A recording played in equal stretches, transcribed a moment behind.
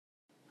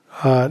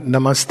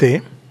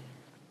Namaste,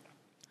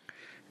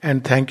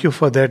 and thank you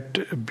for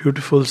that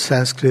beautiful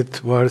Sanskrit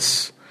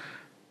verse.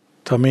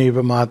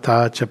 Tameva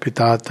mata cha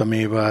pita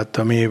tameva,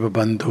 tameva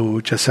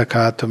bandhu cha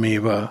sakha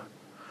tameva.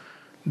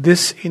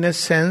 This, in a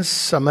sense,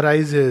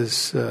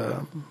 summarizes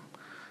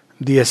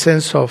the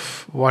essence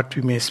of what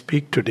we may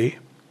speak today.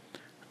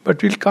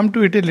 But we'll come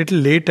to it a little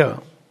later.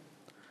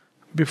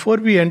 Before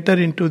we enter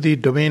into the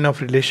domain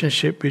of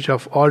relationship, which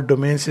of all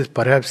domains is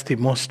perhaps the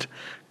most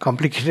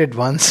complicated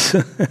ones.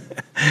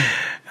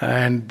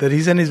 And the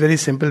reason is very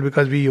simple,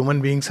 because we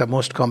human beings are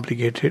most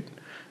complicated,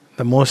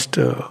 the most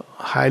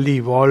highly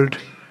evolved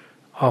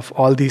of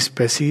all these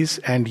species,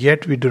 and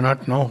yet we do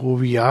not know who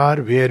we are,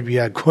 where we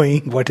are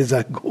going, what is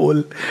our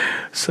goal.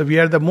 So we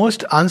are the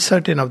most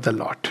uncertain of the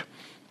lot.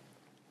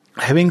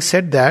 Having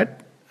said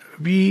that,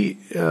 we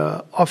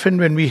often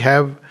when we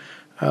have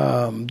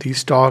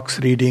these talks,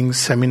 readings,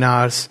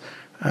 seminars,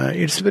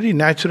 it's very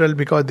natural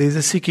because there is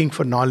a seeking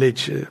for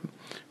knowledge,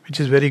 which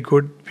is very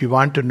good. We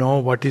want to know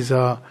what is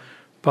a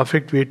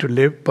perfect way to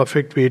live,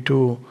 perfect way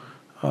to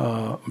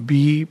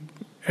be,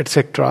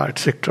 etc.,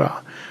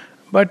 etc.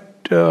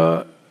 But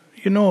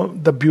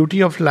the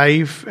beauty of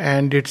life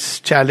and its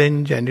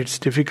challenge and its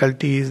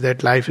difficulty is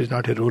that life is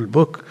not a rule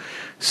book.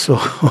 So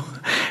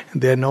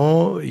there are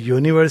no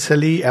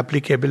universally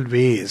applicable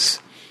ways,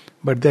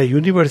 but there are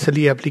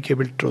universally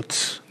applicable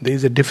truths. There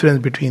is a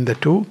difference between the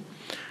two.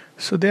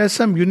 So there are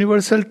some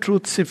universal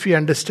truths. If we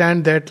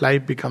understand that,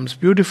 life becomes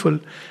beautiful.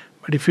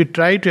 But if we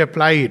try to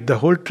apply it, the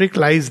whole trick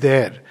lies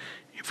there.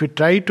 If we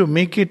try to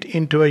make it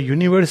into a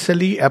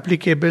universally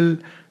applicable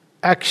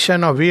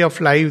action or way of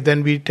life,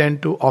 then we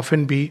tend to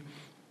often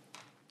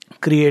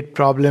create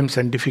problems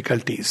and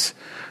difficulties.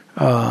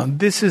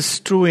 This is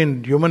true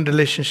in human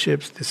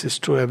relationships. This is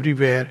true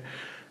everywhere.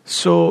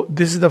 So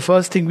this is the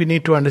first thing we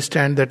need to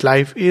understand, that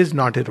life is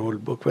not a rule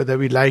book, whether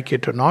we like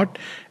it or not.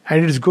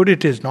 And it is good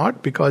it is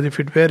not, because if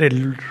it were a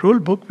rule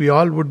book, we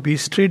all would be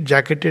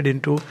straight-jacketed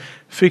into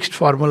fixed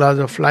formulas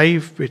of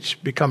life,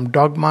 which become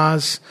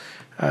dogmas.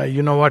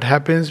 You know what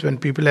happens when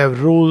people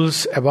have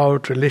rules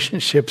about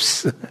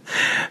relationships.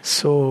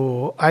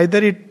 So either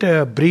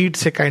it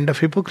breeds a kind of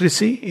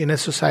hypocrisy in a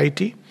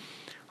society,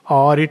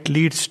 or it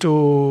leads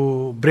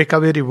to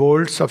breakaway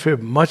revolts of a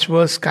much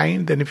worse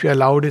kind than if you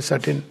allowed a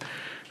certain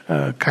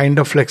kind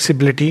of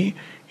flexibility.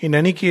 In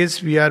any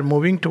case, we are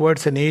moving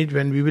towards an age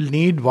when we will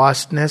need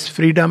vastness,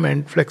 freedom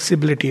and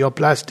flexibility or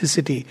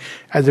plasticity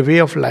as a way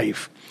of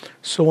life.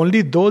 So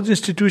only those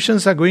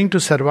institutions are going to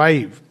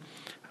survive.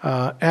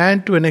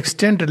 And to an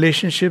extent,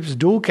 relationships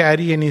do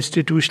carry an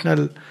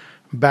institutional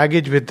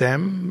baggage with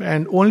them.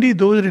 And only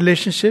those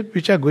relationships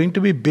which are going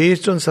to be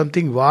based on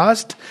something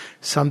vast,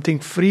 something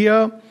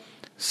freer,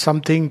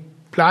 something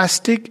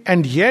plastic,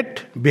 and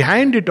yet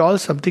behind it all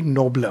something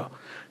nobler.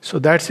 So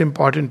that's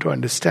important to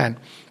understand.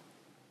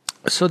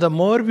 So the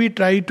more we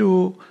try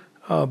to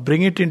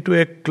bring it into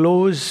a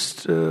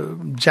closed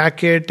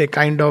jacket, a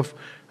kind of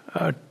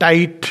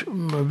tight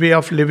way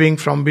of living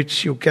from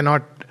which you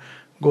cannot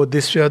go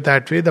this way or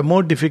that way, the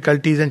more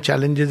difficulties and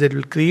challenges it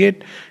will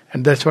create.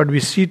 And that's what we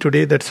see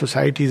today, that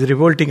society is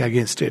revolting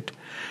against it.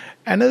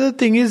 Another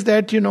thing is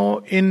that,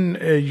 in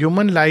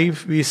human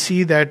life, we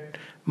see that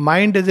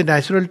mind has a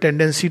natural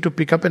tendency to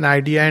pick up an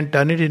idea and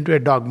turn it into a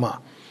dogma.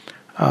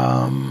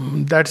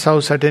 That's how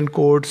certain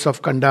codes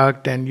of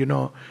conduct and,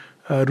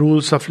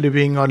 rules of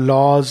living or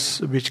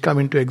laws which come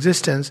into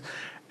existence.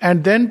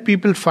 And then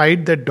people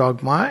fight that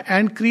dogma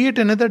and create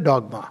another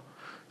dogma.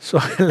 So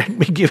let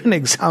me give an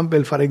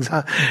example. For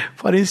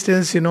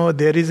instance,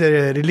 there is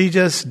a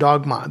religious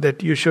dogma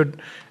that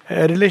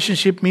a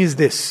relationship means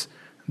this.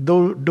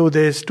 Do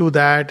this, do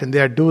that, and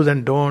there are do's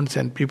and don'ts,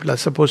 and people are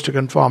supposed to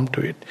conform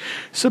to it.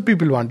 So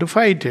people want to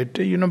fight it,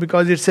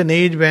 because it's an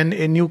age when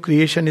a new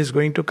creation is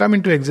going to come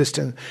into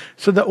existence.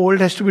 So the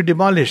old has to be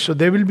demolished. So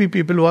there will be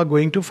people who are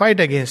going to fight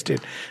against it.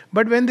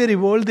 But when they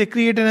revolt, they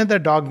create another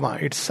dogma.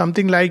 It's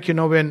something like,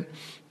 when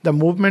the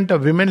movement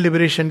of women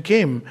liberation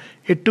came,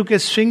 it took a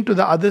swing to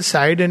the other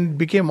side and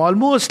became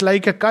almost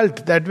like a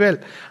cult that, well,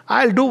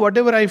 I'll do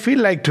whatever I feel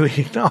like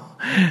doing.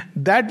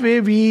 That way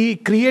we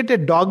create a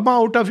dogma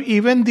out of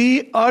even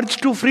the urge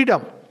to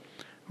freedom,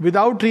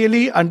 without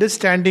really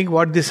understanding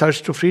what this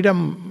urge to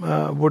freedom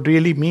would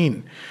really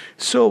mean.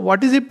 So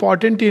what is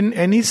important in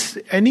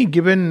any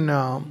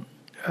given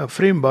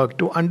framework,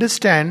 to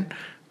understand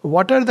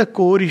what are the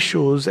core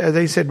issues, as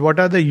I said,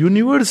 what are the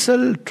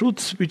universal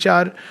truths which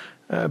are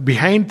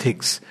behind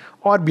things,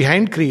 or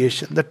behind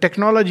creation, the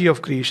technology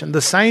of creation,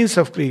 the science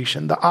of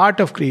creation, the art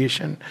of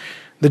creation,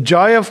 the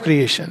joy of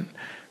creation.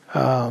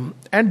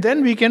 And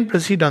then we can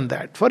proceed on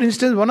that. For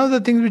instance, one of the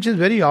things which is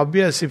very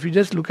obvious, if you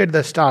just look at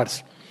the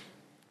stars,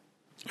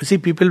 you see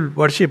people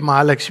worship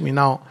Mahalakshmi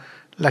now.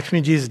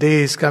 Lakshmi Ji's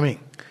day is coming,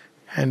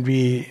 and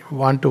we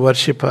want to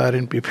worship her,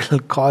 and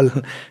people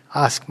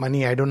ask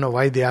money. I don't know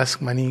why they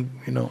ask money,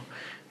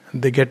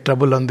 They get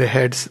trouble on their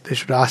heads. They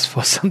should ask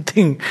for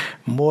something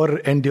more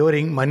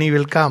enduring. Money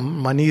will come.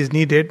 Money is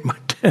needed.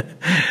 But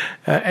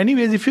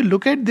anyways, if you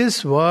look at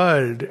this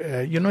world,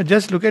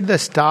 just look at the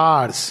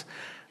stars.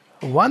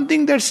 one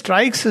thing that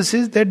strikes us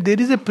is that there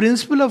is a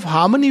principle of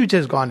harmony which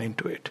has gone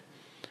into it.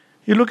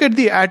 You look at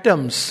the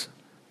atoms,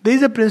 there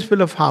is a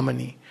principle of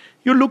harmony.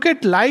 You look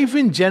at life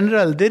in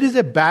general, there is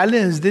a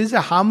balance, there is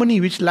a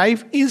harmony which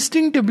life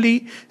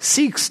instinctively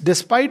seeks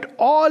despite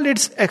all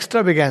its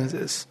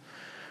extravagances.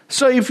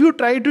 So if you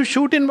try to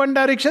shoot in one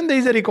direction, there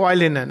is a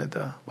recoil in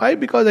another. Why?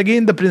 Because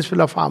again the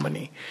principle of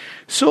harmony.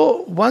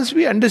 So once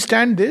we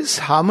understand this,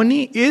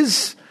 harmony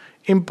is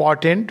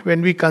important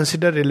when we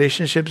consider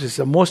relationships. It's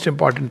the most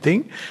important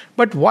thing.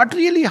 But what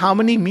really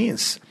harmony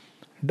means?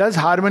 Does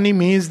harmony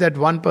means that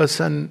one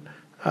person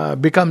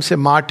becomes a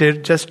martyr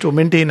just to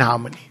maintain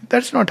harmony?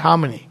 That's not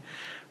harmony.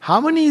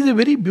 Harmony is a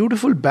very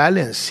beautiful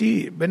balance.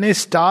 See, when a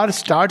star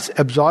starts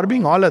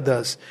absorbing all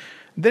others,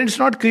 then it's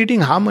not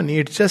creating harmony,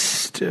 it's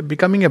just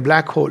becoming a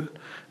black hole.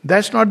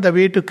 That's not the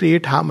way to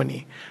create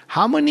harmony.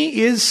 Harmony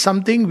is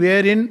something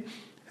wherein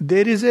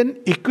there is an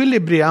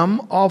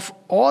equilibrium of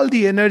all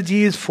the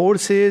energies,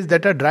 forces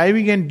that are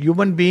driving a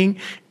human being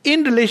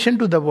in relation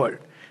to the world.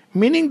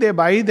 Meaning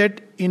thereby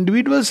that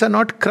individuals are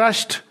not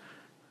crushed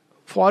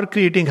for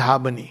creating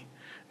harmony.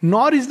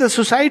 Nor is the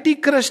society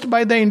crushed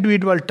by the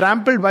individual,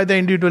 trampled by the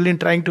individual in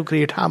trying to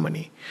create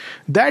harmony.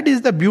 That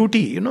is the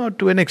beauty,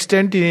 to an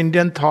extent in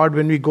Indian thought.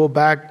 When we go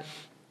back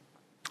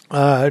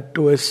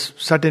to a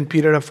certain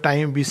period of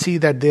time, we see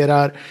that there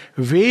are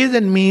ways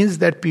and means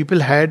that people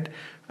had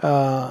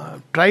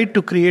tried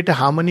to create a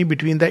harmony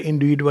between the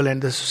individual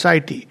and the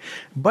society.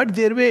 But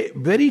there were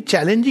very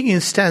challenging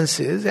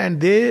instances, and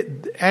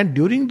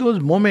during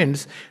those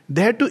moments,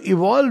 they had to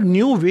evolve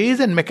new ways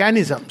and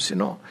mechanisms,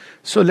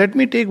 So let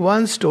me take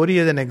one story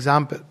as an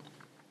example.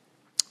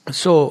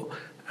 So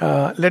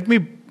let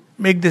me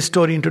make this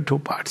story into two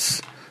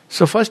parts.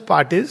 So first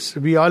part is,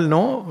 we all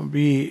know,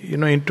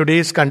 in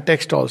today's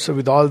context also,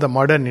 with all the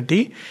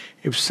modernity,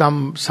 if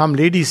some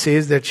lady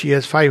says that she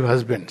has 5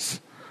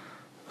 husbands,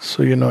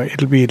 so,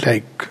 it'll be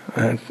like,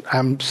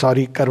 I'm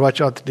sorry, Karwa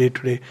Chauth day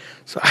today,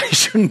 so I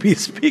shouldn't be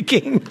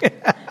speaking.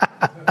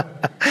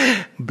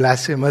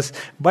 Blasphemous.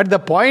 But the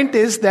point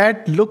is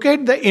that, look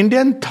at the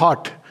Indian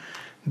thought,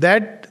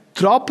 that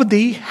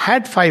Draupadi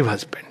had 5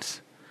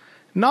 husbands.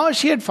 Now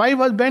she had 5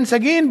 husbands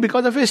again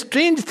because of a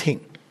strange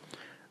thing.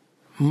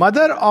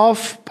 Mother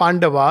of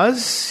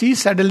Pandavas, she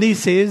suddenly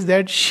says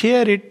that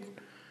share it,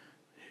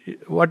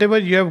 whatever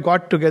you have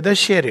got together,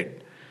 share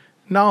it.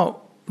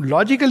 Now,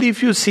 logically,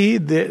 if you see,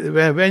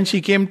 when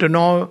she came to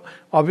know,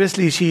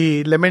 obviously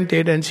she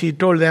lamented and she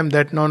told them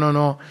that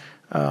no,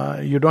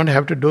 you don't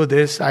have to do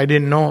this, I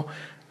didn't know.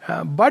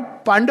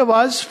 But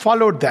Pandavas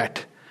followed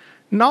that.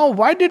 Now,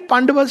 why did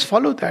Pandavas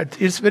follow that?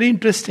 It's very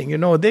interesting.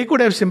 They could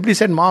have simply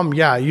said, Mom,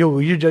 yeah,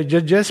 you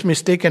just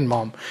mistaken,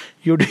 Mom.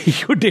 You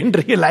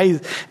didn't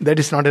realize that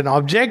it's not an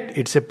object,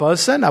 it's a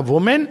person, a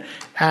woman,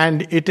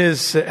 and it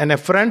is an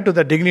affront to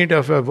the dignity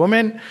of a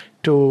woman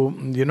to,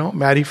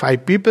 marry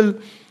 5 people.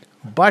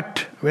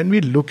 But when we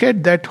look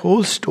at that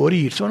whole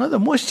story, it's one of the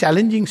most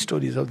challenging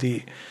stories of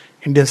the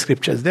Indian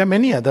scriptures. There are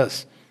many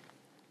others.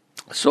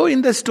 So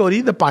in the story,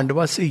 the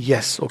Pandavas say,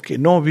 yes, okay,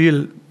 no,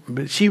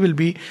 she will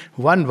be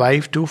 1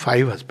 wife to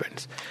 5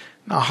 husbands.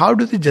 Now, how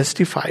do they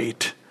justify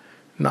it?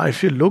 Now,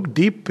 if you look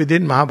deep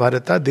within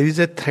Mahabharata, there is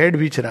a thread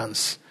which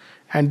runs.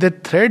 And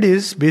that thread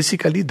is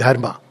basically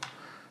dharma.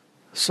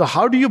 So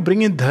how do you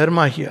bring in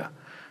dharma here?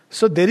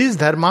 So there is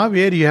dharma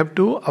where you have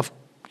to,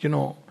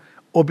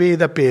 obey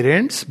the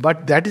parents,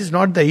 but that is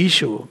not the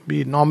issue.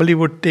 We normally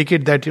would take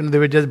it that they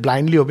were just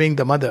blindly obeying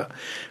the mother.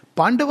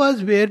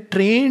 Pandavas were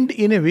trained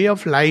in a way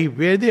of life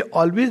where they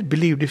always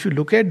believed, if you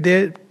look at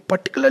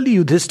particularly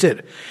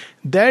Yudhishthir,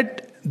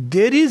 that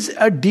there is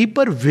a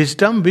deeper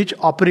wisdom which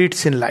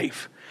operates in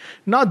life.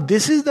 Now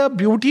this is the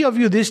beauty of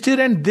Yudhishthir,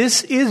 and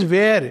this is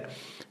where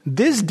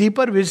this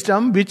deeper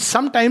wisdom, which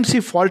sometimes he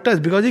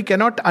falters because he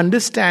cannot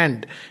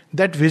understand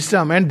that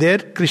wisdom, and there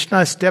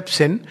Krishna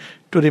steps in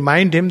to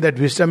remind him that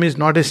wisdom is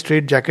not a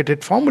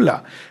straight-jacketed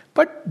formula.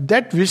 But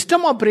that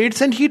wisdom operates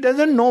and he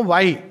doesn't know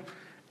why.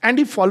 And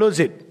he follows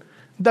it.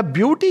 The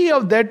beauty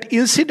of that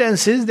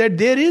incidence is that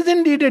there is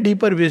indeed a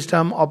deeper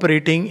wisdom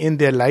operating in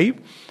their life.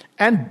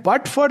 And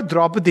but for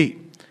Draupadi,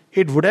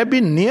 it would have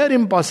been near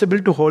impossible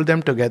to hold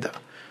them together.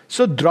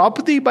 So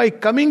Draupadi, by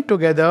coming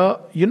together,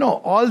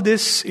 all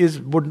this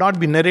would not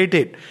be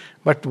narrated.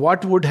 But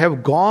what would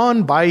have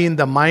gone by in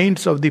the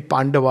minds of the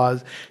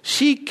Pandavas,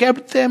 she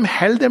kept them,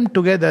 held them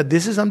together.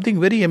 This is something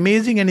very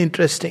amazing and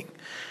interesting.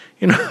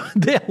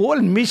 Their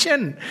whole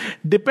mission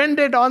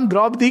depended on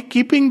Draupadi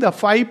keeping the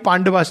 5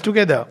 Pandavas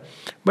together.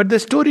 But the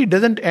story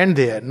doesn't end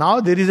there.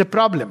 Now there is a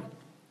problem.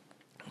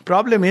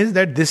 Problem is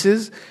that this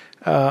is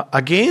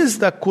against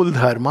the Kul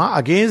Dharma,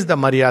 against the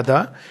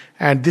Maryada,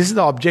 and this is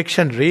the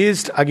objection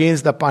raised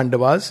against the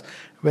Pandavas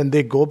when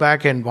they go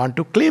back and want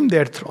to claim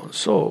their throne.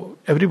 So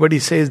everybody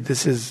says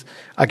this is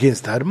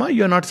against Dharma,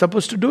 you are not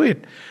supposed to do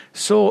it.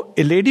 So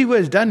a lady who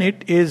has done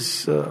it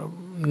is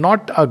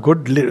not a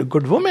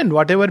good woman,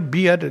 whatever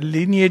be her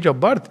lineage of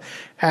birth.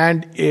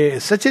 And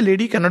such a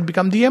lady cannot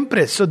become the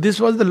empress. So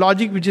this was the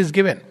logic which is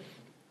given.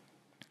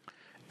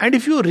 And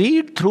if you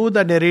read through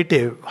the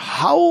narrative,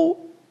 how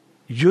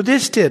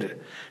Yudhishthir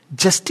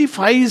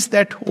justifies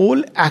that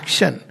whole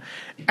action.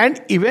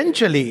 And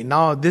eventually,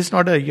 now this is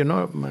not a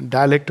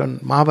dialect on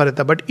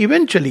Mahabharata, but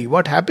eventually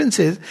what happens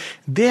is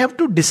they have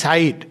to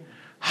decide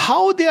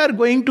how they are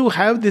going to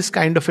have this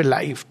kind of a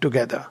life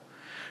together.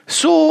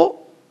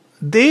 So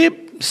they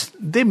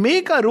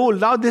make a rule.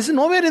 Now this is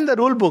nowhere in the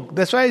rule book.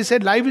 That's why I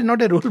said life is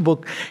not a rule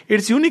book.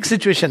 It's unique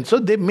situation. So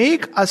they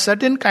make a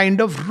certain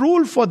kind of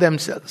rule for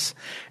themselves.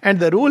 And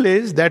the rule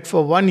is that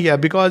for 1 year,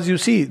 because you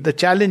see the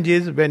challenge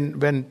is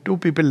when two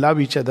people love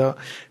each other,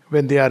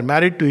 when they are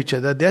married to each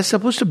other, they are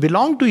supposed to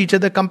belong to each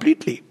other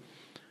completely.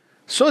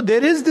 So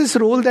there is this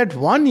rule that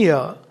 1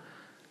 year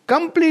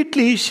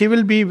completely she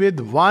will be with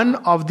one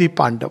of the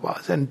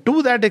Pandavas, and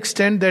to that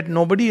extent that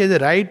nobody has a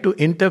right to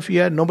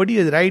interfere, nobody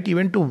has a right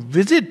even to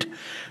visit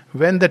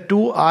when the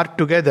two are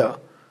together.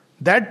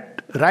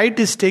 That right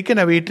is taken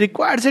away. It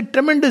requires a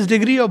tremendous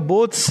degree of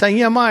both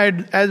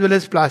sanyama as well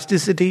as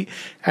plasticity.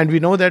 And we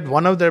know that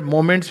one of the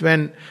moments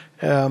when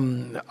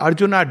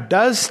Arjuna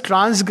does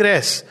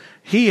transgress,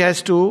 he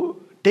has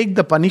to take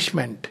the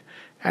punishment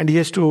and he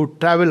has to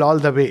travel all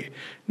the way.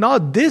 Now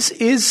this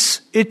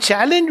is a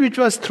challenge which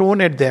was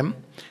thrown at them,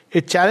 a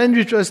challenge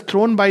which was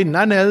thrown by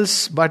none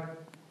else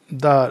but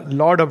the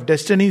Lord of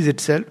Destinies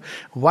itself.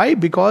 Why?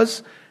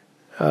 Because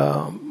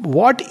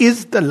what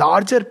is the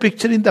larger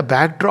picture in the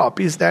backdrop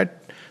is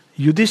that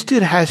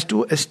Yudhishthir has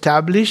to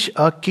establish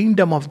a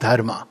kingdom of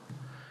dharma.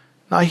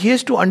 Now he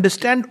has to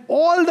understand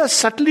all the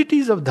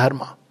subtleties of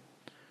dharma.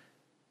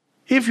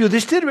 If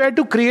Yudhishthir were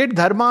to create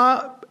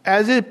dharma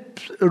as a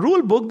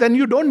rule book, then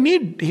you don't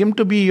need him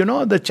to be,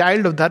 the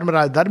child of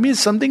Dharmaraj. Dharma is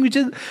something which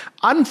is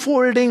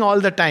unfolding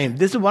all the time.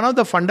 This is one of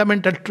the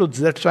fundamental truths.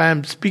 That's why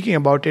I'm speaking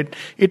about it.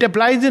 It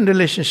applies in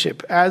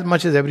relationship as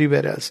much as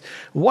everywhere else.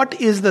 What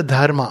is the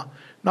dharma?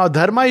 Now,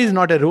 dharma is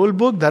not a rule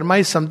book. Dharma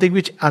is something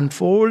which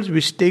unfolds,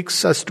 which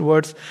takes us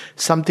towards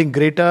something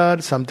greater,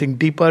 something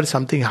deeper,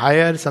 something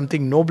higher,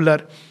 something nobler.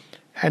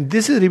 And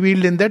this is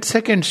revealed in that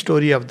second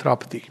story of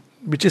Draupadi,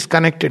 which is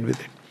connected with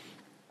it.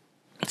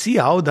 See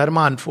how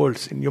dharma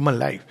unfolds in human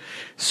life.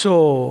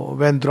 So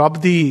when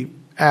Draupadi,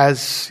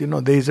 as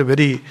there is a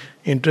very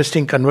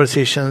interesting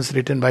conversations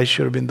written by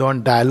Sri Aurobindo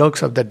on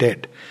dialogues of the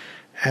dead,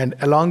 and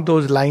along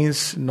those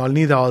lines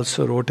Nalnida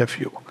also wrote a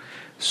few.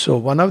 So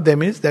one of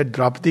them is that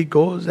Draupadi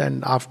goes,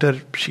 and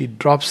after she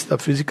drops the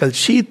physical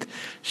sheath,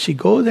 she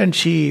goes and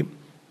she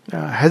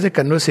has a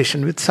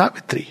conversation with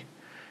Savitri,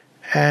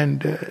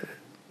 and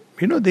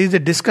there is a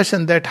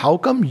discussion that how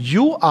come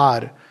you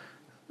are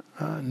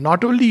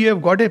not only you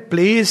have got a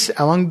place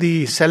among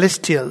the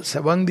celestials,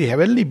 among the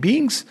heavenly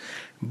beings,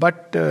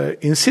 but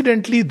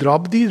incidentally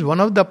Draupadi is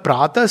one of the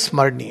Prata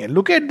Smarniya.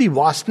 Look at the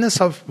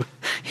vastness of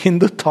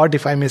Hindu thought,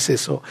 if I may say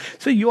so.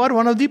 So you are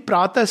one of the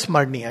Prata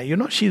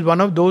Smarniya. She's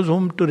one of those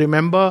whom to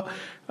remember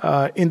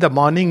in the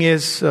morning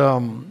is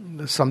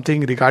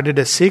something regarded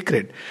as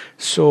sacred.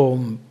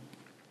 So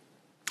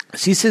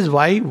she says,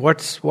 why?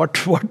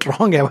 What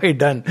wrong have I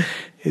done?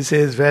 He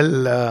says,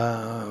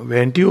 well,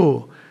 weren't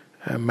you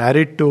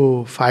married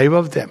to 5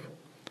 of them?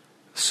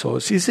 So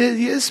she says,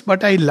 yes,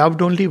 but I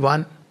loved only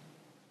one.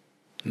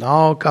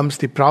 Now comes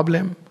the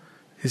problem.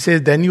 He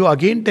says, then you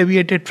again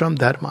deviated from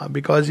dharma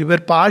because you were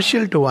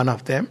partial to one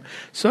of them.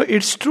 So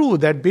it's true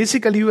that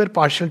basically you were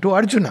partial to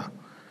Arjuna.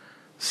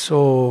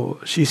 So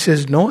she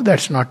says, no,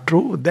 that's not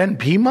true. Then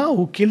Bhima,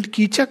 who killed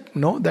Kichak,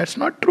 no, that's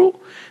not true.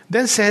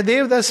 Then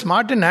Sahadev, the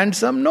smart and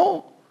handsome,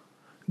 no.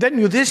 Then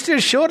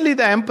Yudhishthir, surely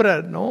the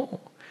emperor,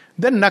 no.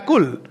 Then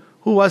Nakul,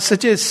 who was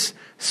such a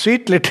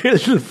sweet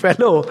little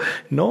fellow,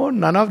 no,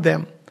 none of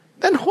them.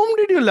 Then whom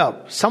did you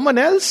love? Someone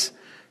else?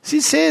 She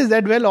says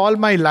that, well, all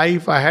my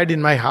life I had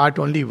in my heart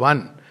only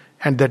one,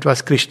 and that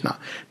was Krishna.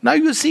 Now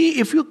you see,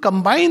 if you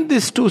combine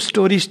these two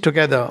stories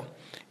together,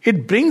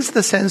 it brings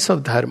the sense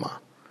of dharma,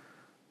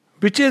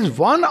 which is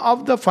one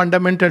of the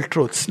fundamental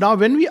truths. Now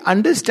when we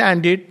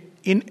understand it,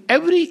 in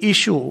every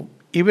issue,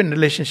 even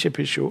relationship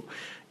issue,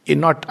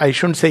 I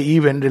shouldn't say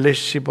even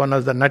relationship, one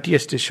of the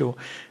nuttiest issue,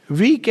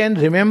 we can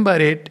remember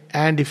it,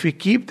 and if we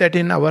keep that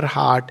in our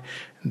heart,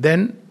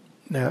 then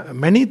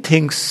many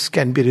things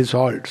can be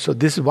resolved. So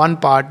this is one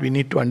part we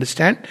need to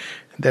understand,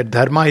 that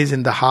dharma is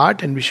in the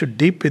heart and we should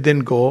deep within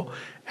go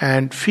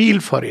and feel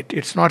for it.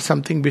 It's not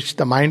something which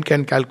the mind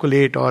can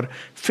calculate or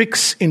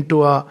fix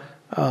into a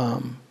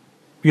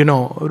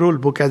rule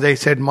book. As I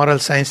said, moral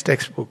science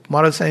textbook.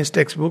 Moral science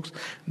textbooks,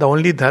 the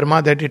only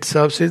dharma that it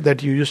serves is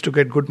that you used to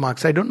get good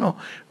marks. I don't know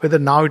whether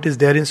now it is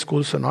there in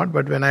schools or not,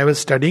 but when I was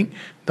studying,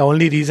 the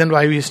only reason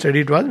why we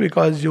studied was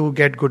because you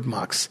get good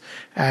marks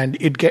and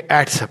it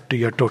adds up to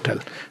your total.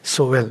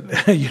 So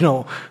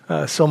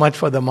well, so much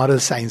for the moral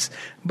science.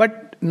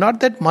 But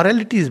not that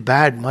morality is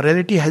bad.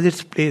 Morality has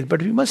its place,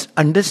 but we must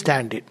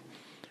understand it.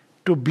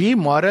 To be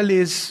moral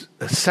is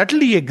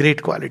certainly a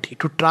great quality.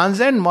 To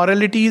transcend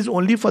morality is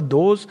only for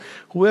those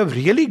who have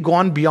really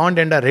gone beyond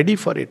and are ready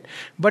for it.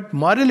 But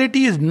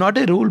morality is not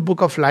a rule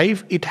book of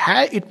life.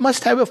 It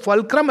must have a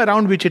fulcrum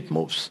around which it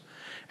moves.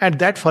 And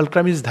that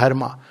fulcrum is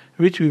dharma,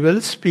 which we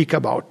will speak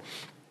about.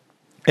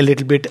 a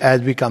little bit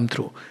as we come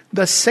through.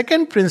 The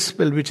second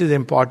principle which is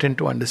important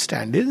to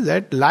understand is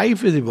that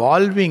life is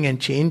evolving and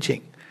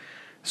changing.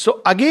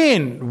 So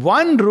again,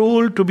 one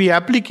rule to be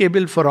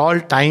applicable for all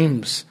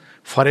times,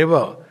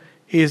 forever,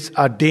 is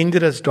a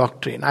dangerous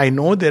doctrine. I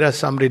know there are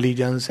some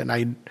religions, and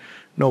I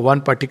know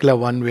one particular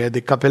one where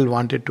the couple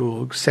wanted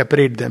to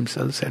separate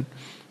themselves, and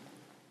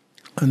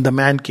the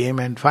man came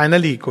and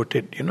finally he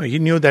quoted, he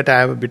knew that I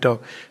have a bit of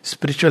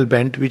spiritual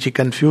bent, which he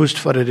confused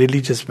for a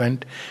religious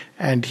bent,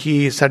 and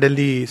he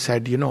suddenly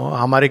said,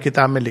 Hamare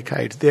kitab mein likha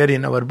hai, it's there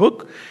in our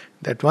book,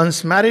 that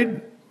once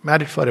married,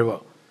 married forever.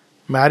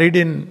 Married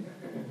in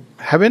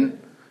heaven,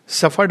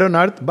 suffered on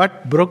earth,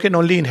 but broken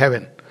only in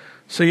heaven.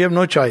 So you have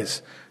no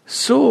choice.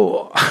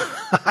 So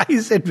I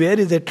said, where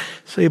is it?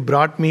 So he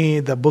brought me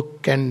the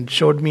book and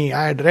showed me.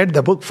 I had read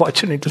the book,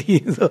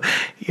 fortunately. So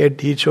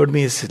he showed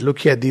me, he said, look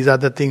here, these are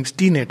the things,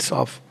 tenets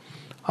of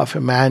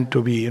a man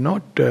to be,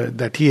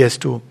 that he has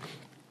to,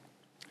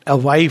 a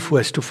wife who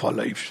has to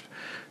follow.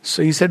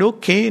 So he said,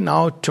 okay,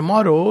 now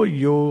tomorrow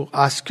you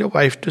ask your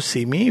wife to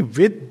see me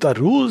with the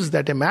rules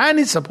that a man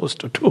is supposed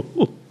to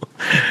do.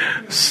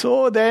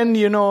 So then,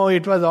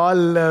 it was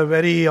all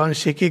very on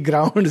shaky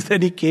grounds.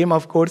 Then he came,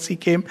 of course he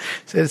came,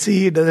 said,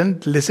 see, he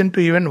doesn't listen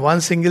to even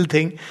one single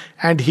thing,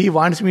 and he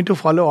wants me to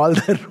follow all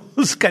the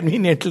rules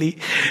conveniently.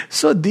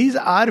 So these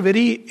are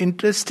very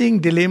interesting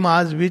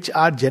dilemmas which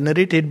are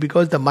generated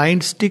because the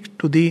mind sticks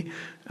to the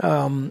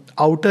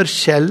outer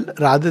shell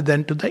rather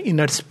than to the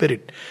inner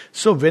spirit.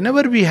 So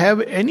whenever we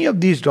have any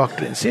of these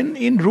doctrines,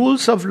 in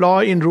rules of law,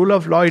 in rule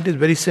of law, it is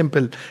very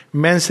simple.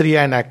 Mens rea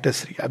and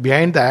actus rea.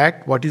 Behind the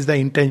act, what is the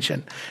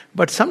intention?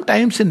 But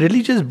sometimes in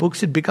religious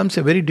books, it becomes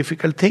a very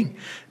difficult thing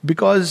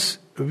because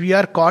we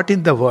are caught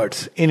in the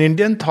words. In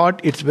Indian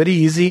thought, it's very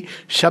easy.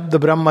 Shabd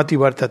Brahmati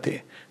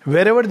Vartate.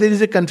 Wherever there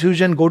is a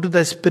confusion, go to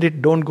the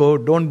spirit,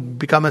 don't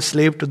become a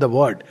slave to the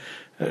word.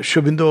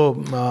 Sri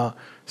Aurobindo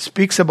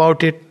speaks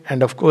about it,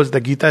 and of course the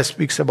Gita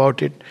speaks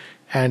about it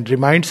and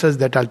reminds us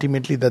that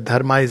ultimately the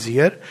dharma is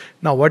here.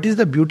 Now, what is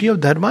the beauty of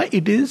dharma?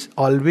 It is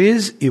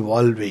always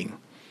evolving.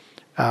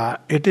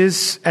 It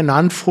is an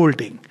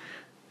unfolding.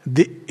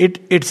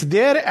 It's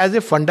there as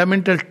a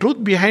fundamental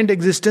truth behind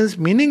existence,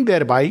 meaning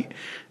thereby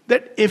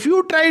that if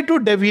you try to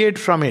deviate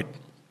from it,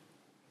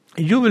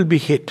 you will be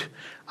hit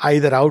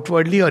either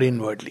outwardly or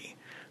inwardly.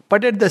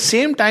 But at the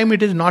same time,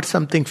 it is not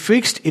something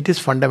fixed, it is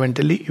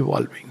fundamentally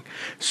evolving.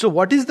 So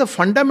what is the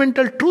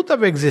fundamental truth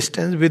of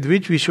existence with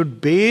which we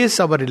should base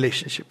our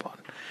relationship on?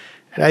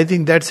 And I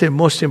think that's a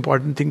most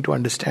important thing to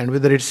understand,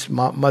 whether it's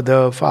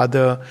mother,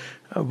 father,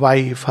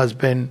 wife,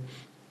 husband,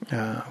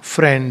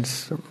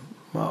 friends,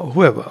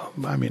 whoever.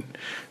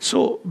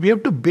 So we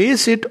have to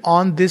base it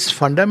on this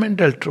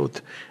fundamental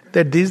truth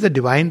that there is the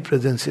divine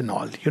presence in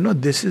all.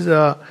 This is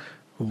a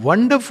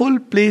wonderful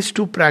place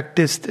to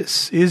practice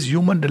this, is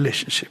human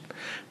relationship.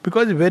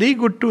 Because it's very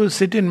good to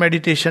sit in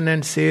meditation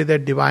and say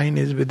that divine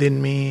is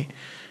within me.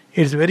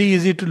 It's very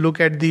easy to look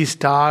at the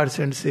stars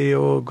and say,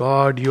 oh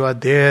God, you are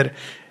there.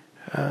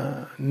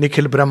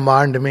 Nikhil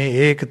Brahmand mein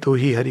ek tu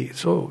hi hari.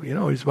 So,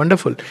 it's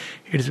wonderful.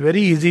 It's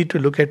very easy to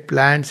look at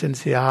plants and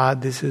say,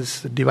 this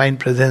is divine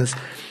presence.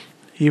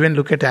 Even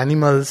look at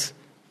animals.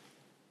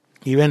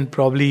 Even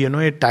probably,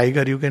 a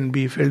tiger, you can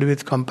be filled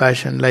with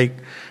compassion, like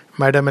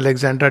Madam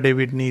Alexandra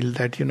David Neal,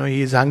 that,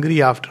 he is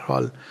hungry after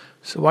all.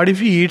 So what if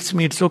he eats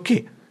me? It's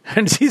okay.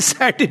 And she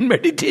sat in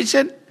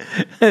meditation.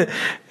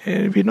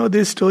 We know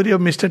this story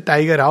of Mr.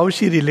 Tiger, how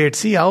she relates.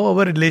 See how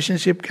our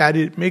relationship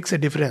makes a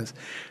difference.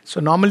 So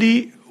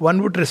normally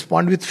one would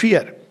respond with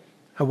fear.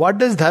 What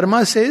does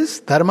Dharma says?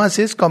 Dharma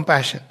says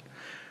compassion.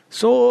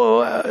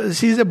 So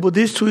she is a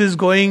Buddhist who is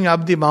going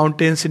up the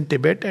mountains in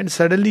Tibet, and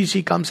suddenly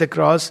she comes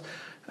across,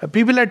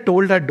 people had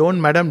told her,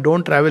 Madam,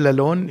 don't travel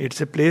alone.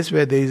 It's a place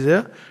where there is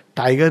a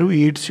tiger who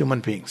eats human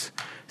beings.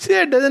 See,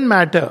 it doesn't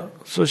matter.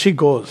 So she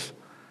goes.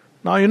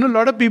 Now, a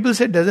lot of people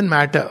say it doesn't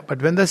matter.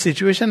 But when the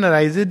situation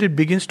arises, it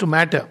begins to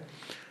matter.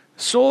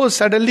 So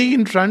suddenly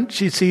in front,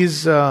 she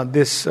sees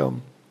this,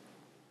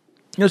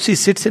 she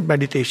sits in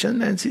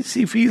meditation and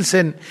she feels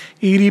an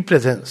eerie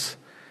presence.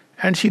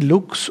 And she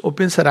looks,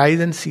 opens her eyes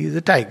and sees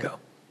a tiger.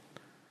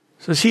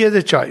 So she has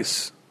a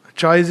choice.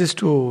 Choice is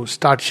to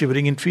start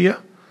shivering in fear.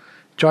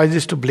 Choice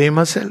is to blame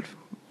herself.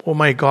 Oh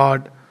my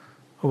God,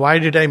 why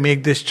did I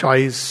make this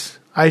choice?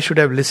 I should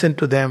have listened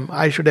to them.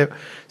 I should have...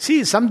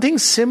 See, something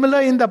similar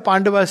in the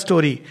Pandava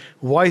story.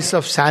 Voice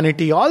of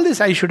sanity. All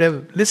this I should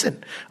have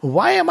listened.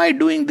 Why am I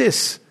doing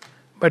this?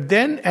 But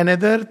then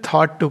another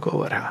thought took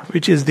over her,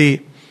 which is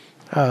the,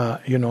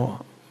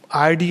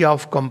 idea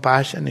of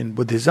compassion in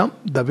Buddhism.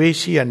 The way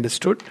she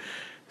understood.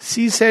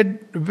 She said,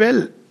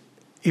 well,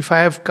 if I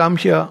have come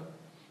here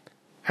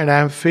and I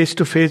am face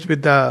to face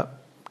with the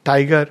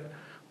tiger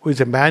who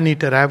is a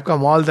man-eater, I have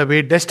come all the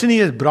way. Destiny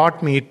has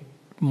brought me,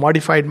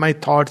 modified my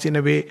thoughts in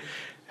a way,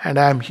 and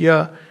I am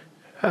here.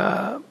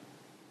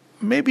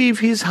 Maybe if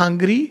he is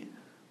hungry,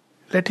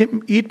 let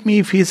him eat me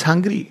if he is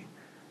hungry.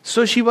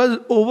 So she was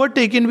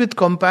overtaken with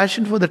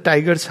compassion for the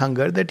tiger's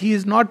hunger, that he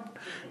is not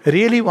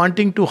really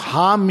wanting to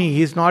harm me.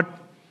 He is not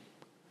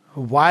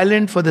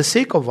violent for the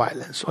sake of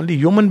violence. Only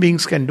human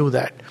beings can do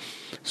that.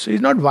 So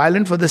he's not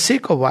violent for the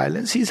sake of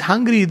violence. He's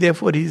hungry,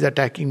 therefore he's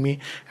attacking me.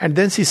 And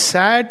then she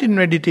sat in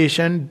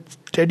meditation,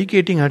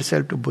 dedicating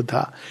herself to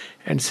Buddha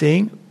and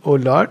saying, "Oh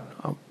Lord,"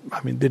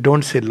 I mean, they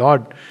don't say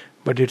Lord,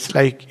 but it's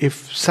like,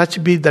 if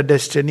such be the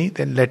destiny,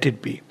 then let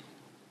it be.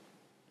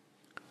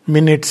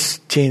 Minutes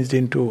changed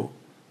into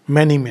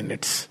many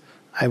minutes.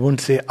 I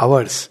won't say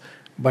hours.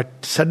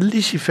 But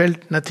suddenly she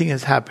felt nothing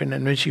has happened,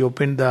 and when she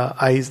opened the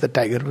eyes, the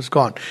tiger was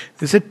gone.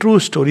 This is a true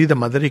story the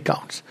mother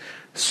recounts.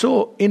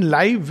 So in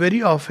life,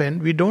 very often,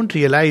 we don't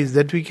realize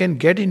that we can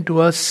get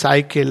into a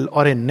cycle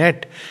or a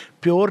net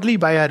purely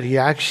by our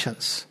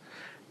reactions.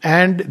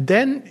 And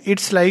then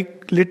it's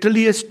like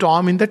literally a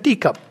storm in the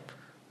teacup.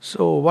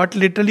 So what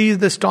literally is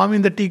the storm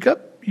in the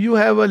teacup? You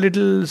have a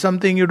little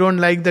something, you don't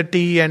like the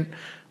tea, and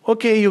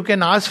okay, you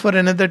can ask for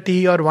another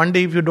tea, or one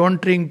day if you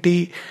don't drink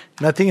tea,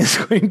 nothing is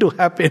going to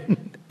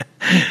happen.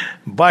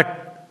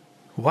 But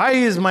why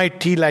is my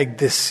tea like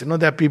this?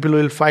 There are people who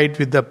will fight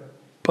with the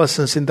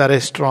persons in the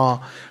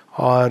restaurant,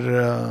 or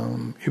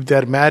if they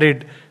are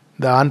married,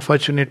 the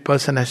unfortunate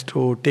person has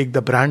to take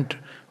the brunt.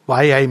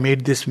 Why I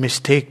made this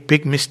mistake,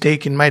 big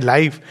mistake in my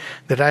life,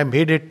 that I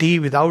made a tea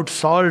without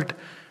salt,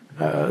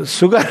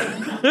 sugar.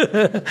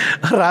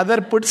 Rather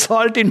put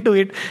salt into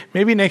it.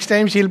 Maybe next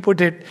time she'll put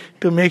it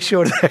to make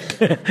sure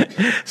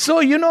that.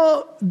 So,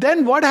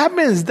 then what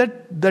happens?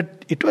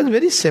 That it was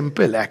very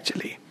simple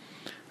actually.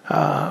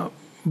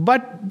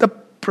 But the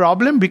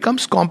problem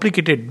becomes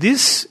complicated.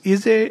 This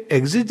is a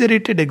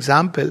exaggerated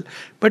example,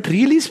 but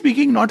really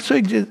speaking, not so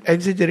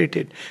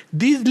exaggerated.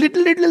 These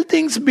little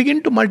things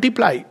begin to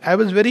multiply. I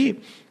was very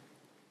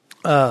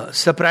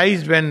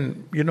surprised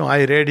when,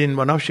 I read in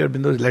one of Sri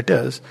Aurobindo's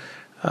letters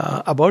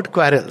about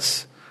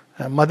quarrels.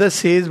 Mother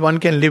says one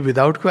can live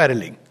without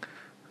quarreling.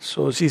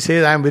 So she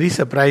says, I am very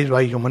surprised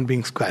why human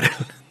beings quarrel.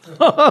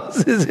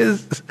 This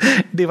is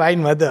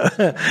Divine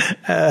Mother.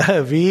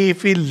 We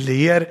feel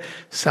here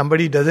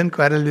somebody doesn't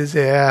quarrel, we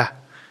say,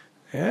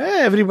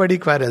 everybody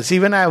quarrels.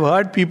 Even I have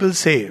heard people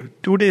say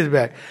 2 days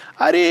back,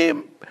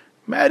 "Arey,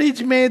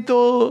 marriage mein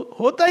to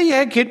hota hi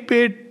hai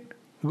khitpit,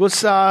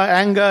 gussa,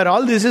 anger,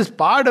 all this is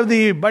part of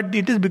but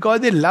it is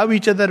because they love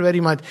each other very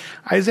much."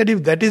 I said,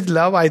 if that is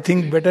love, I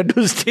think better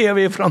to stay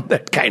away from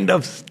that kind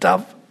of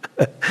stuff.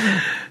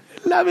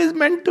 Love is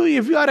meant to,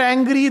 if you are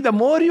angry, the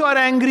more you are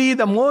angry,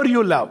 the more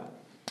you love.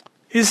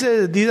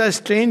 These are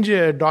strange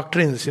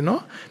doctrines,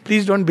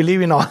 Please don't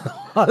believe in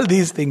all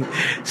these things.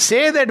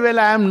 Say that, well,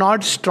 I am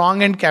not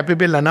strong and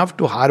capable enough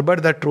to harbor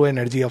the true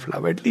energy of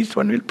love. At least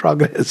one will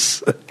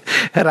progress.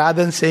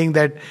 Rather than saying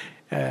that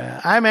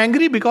I am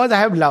angry because I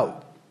have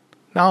love.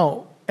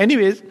 Now,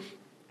 anyways,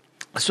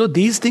 so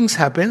these things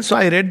happen. So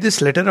I read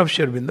this letter of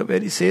Sri Aurobindo where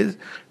he says,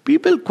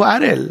 people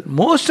quarrel.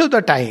 Most of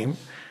the time,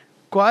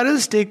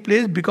 quarrels take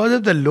place because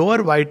of the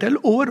lower vital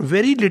over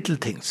very little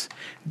things.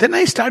 Then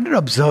I started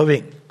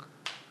observing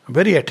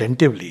very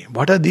attentively,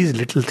 what are these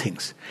little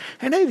things?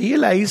 And I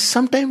realized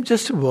sometimes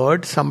just a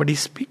word somebody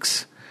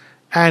speaks,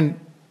 and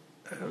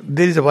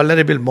there is a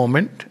vulnerable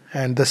moment,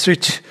 and the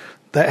switch,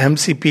 the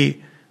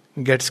MCP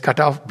gets cut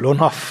off, blown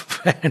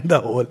off, and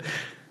the whole.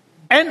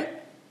 And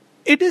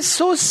it is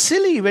so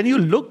silly. When you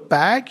look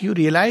back, you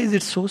realize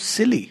it's so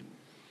silly.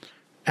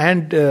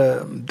 And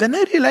then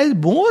I realized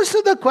most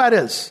of the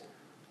quarrels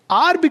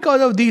are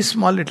because of these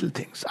small little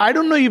things. I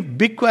don't know if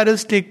big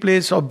quarrels take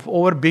place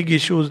over big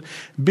issues.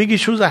 Big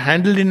issues are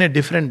handled in a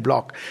different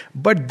block.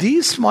 But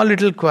these small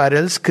little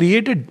quarrels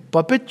created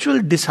perpetual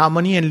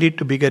disharmony and lead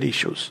to bigger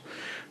issues.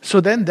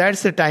 So then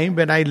that's the time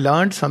when I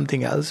learned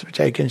something else which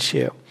I can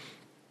share.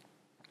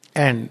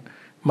 And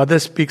Mother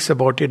speaks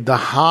about it, the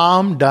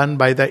harm done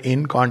by the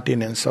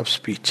incontinence of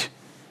speech.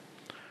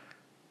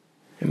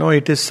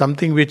 It is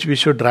something which we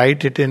should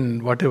write it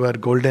in whatever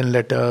golden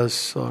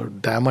letters or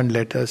diamond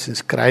letters,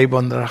 inscribe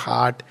on our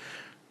heart,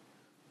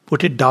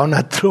 put it down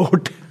our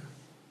throat.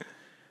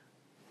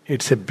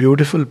 It's a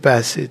beautiful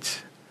passage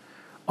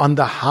on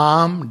the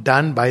harm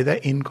done by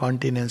the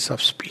incontinence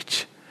of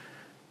speech.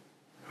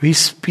 We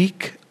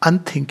speak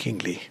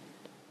unthinkingly.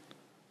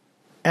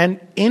 And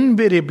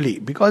invariably,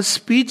 because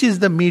speech is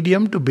the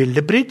medium to build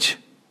a bridge.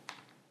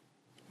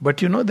 But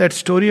that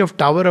story of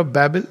Tower of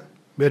Babel,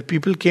 where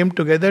people came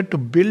together to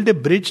build a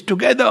bridge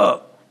together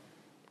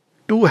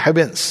to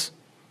heavens,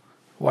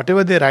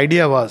 whatever their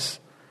idea was.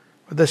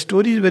 But the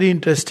story is very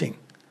interesting.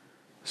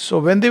 So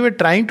when they were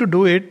trying to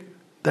do it,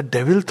 the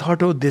devil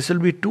thought, oh, this will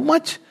be too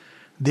much.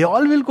 They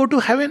all will go to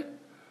heaven.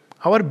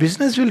 Our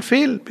business will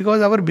fail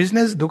because our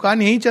business,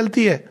 dukaan yahi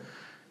chalti hai.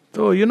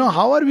 So,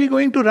 how are we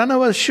going to run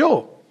our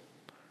show?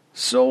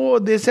 So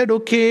they said,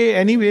 okay,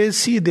 anyways,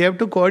 see, they have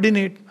to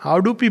coordinate.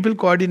 How do people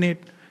coordinate?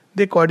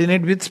 They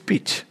coordinate with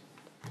speech.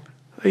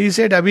 He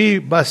said,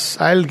 Abhi, bas,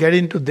 I'll get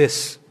into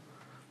this.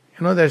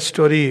 That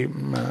story,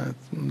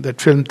 that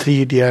film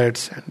 3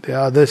 Idiots, and there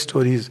are other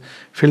stories,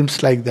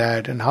 films like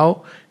that, and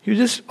how you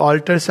just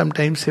alter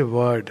sometimes a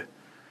word.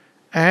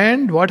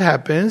 And what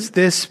happens?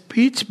 Their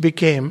speech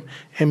became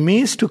a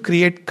means to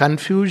create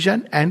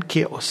confusion and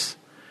chaos.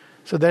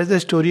 So that's the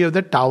story of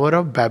the Tower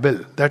of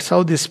Babel. That's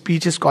how this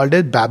speech is called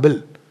as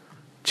Babel,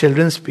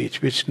 children's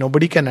speech, which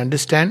nobody can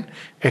understand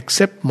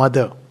except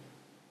mother.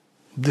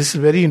 This is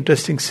a very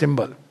interesting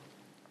symbol.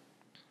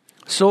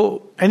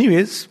 So,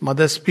 anyways,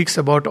 mother speaks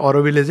about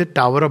Auroville as a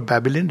Tower of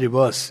Babel in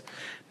reverse.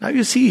 Now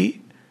you see,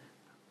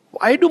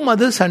 why do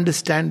mothers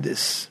understand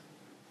this?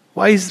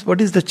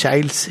 What is the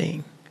child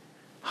saying?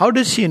 How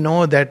does she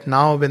know that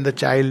now when the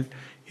child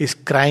is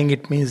crying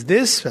it means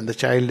this, when the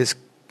child is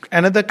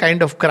another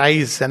kind of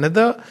cries,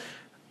 another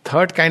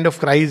third kind of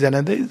cries,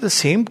 another is the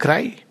same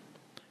cry.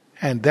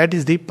 And that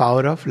is the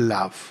power of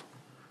love.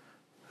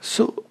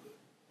 So,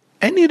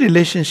 any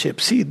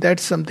relationship, see,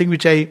 that's something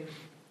which I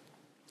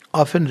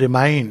often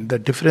remind, the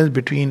difference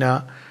between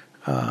a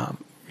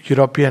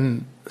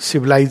European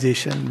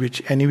civilization,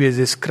 which anyways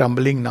is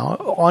crumbling now,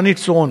 on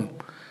its own.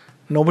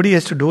 Nobody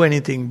has to do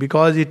anything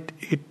because it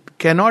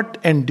cannot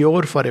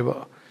endure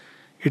forever.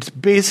 Its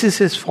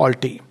basis is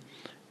faulty.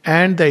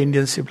 And the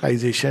Indian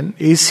civilization,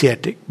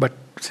 Asiatic, but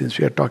since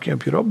we are talking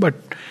of Europe, but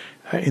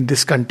in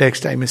this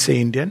context I may say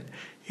Indian,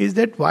 is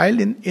that while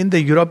in the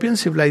European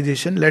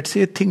civilization, let's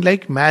say a thing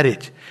like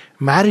marriage.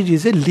 Marriage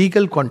is a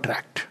legal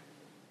contract.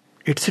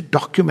 It's a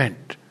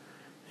document.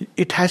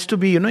 It has to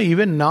be,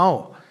 even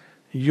now,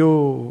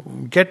 you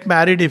get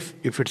married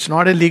if it's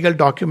not a legal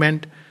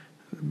document,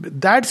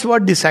 that's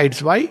what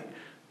decides. Why?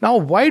 Now,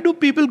 why do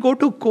people go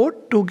to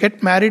court to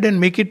get married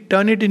and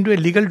turn it into a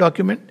legal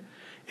document?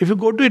 If you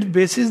go to its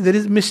basis, there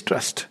is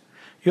mistrust.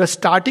 You are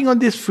starting on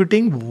this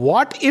footing,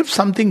 what if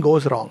something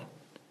goes wrong?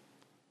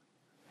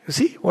 You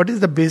see, what is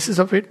the basis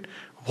of it?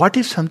 What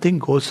if something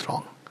goes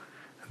wrong?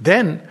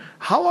 Then,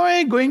 how am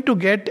I going to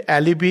get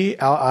alimony,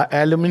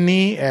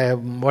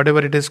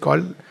 whatever it is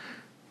called?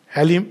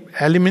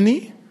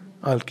 Alimony?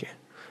 Okay,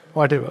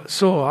 whatever.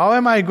 So, how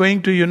am I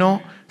going to,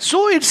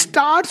 So, it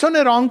starts on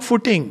a wrong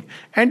footing.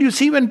 And you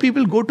see, when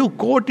people go to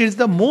court, it's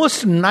the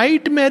most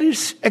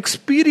nightmarish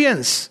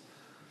experience.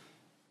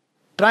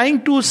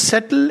 Trying to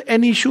settle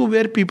an issue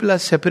where people are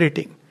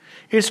separating.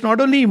 It's not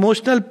only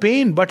emotional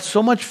pain, but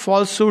so much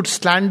falsehood,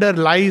 slander,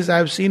 lies. I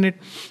have seen it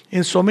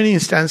in so many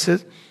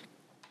instances.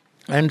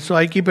 And so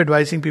I keep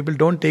advising people,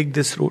 don't take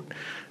this route.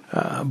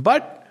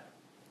 But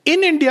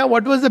in India,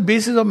 what was the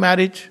basis of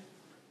marriage?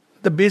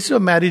 The basis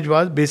of marriage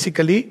was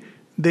basically,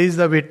 there is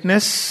the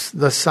witness,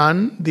 the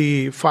sun,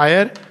 the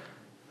fire,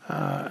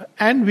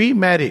 and we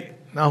marry.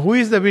 Now who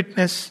is the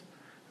witness?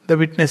 The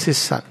witness is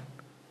sun,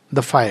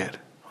 the fire.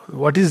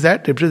 What is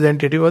that?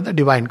 Representative of the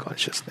divine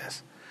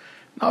consciousness.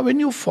 Now when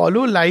you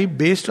follow life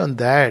based on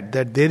that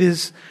there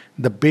is,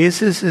 the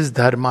basis is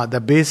dharma, the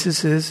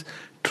basis is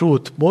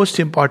truth, most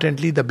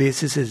importantly the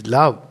basis is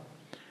love,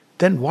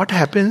 then what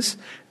happens?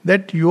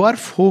 That you are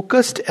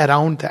focused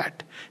around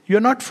that. You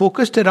are not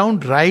focused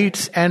around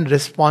rights and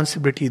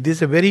responsibility. This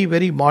is a very,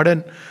 very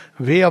modern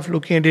way of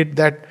looking at it,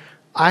 that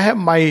I have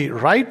my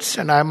rights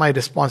and I have my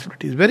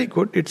responsibilities. Very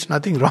good. It's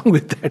nothing wrong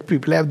with that.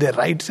 People have their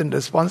rights and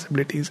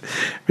responsibilities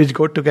which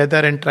go together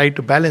and try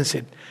to balance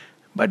it.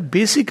 But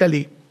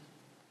basically,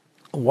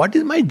 what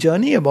is my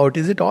journey about?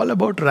 Is it all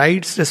about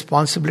rights,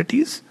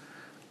 responsibilities?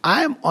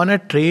 I am on a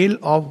trail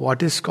of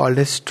what is called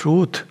as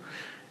truth.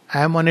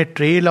 I am on a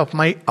trail of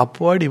my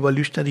upward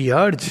evolutionary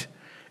urge.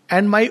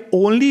 And my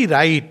only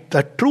right,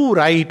 the true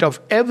right of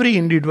every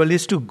individual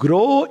is to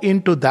grow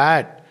into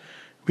that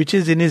which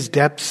is in his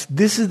depths.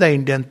 This is the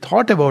Indian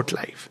thought about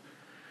life.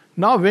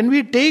 Now, when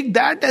we take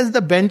that as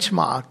the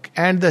benchmark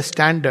and the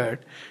standard,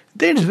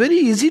 then it's very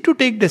easy to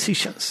take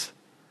decisions.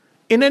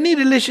 In any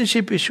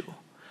relationship issue,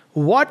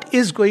 what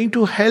is going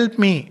to help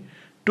me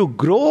to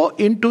grow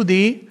into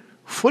the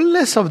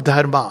fullness of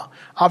dharma?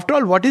 After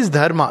all, what is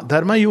dharma?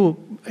 Dharma,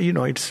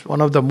 it's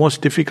one of the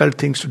most difficult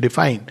things to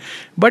define.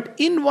 But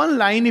in one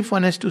line, if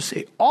one has to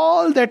say,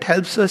 all that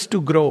helps us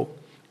to grow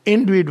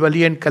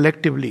individually and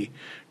collectively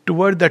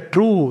toward the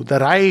true, the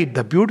right,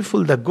 the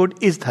beautiful, the good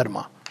is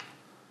dharma.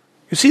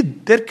 You see,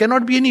 there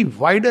cannot be any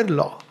wider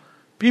law.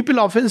 People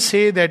often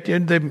say that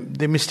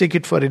they mistake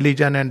it for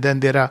religion, and then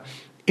there are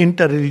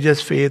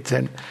inter-religious faiths,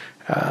 and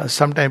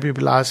sometimes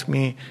people ask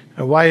me,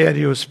 why are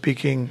you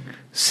speaking,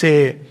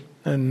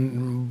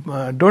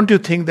 don't you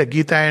think the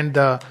Gita and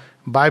the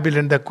Bible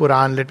and the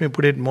Quran, let me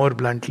put it more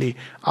bluntly,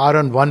 are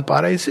on one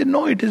par? I say,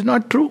 no, it is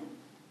not true.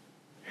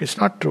 It's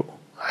not true.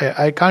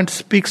 I can't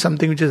speak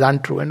something which is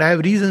untrue, and I have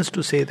reasons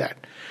to say that.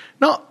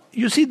 Now,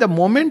 you see, the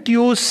moment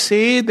you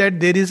say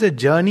that there is a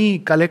journey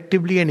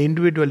collectively and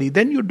individually,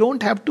 then you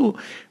don't have to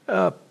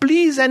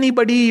please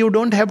anybody, you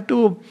don't have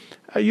to,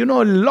 a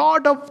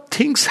lot of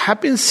things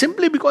happen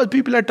simply because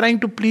people are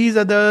trying to please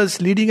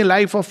others, leading a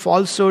life of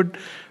falsehood,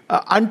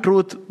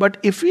 untruth. But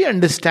if we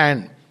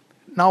understand,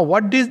 now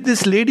what did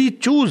this lady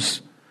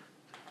choose?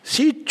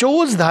 She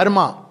chose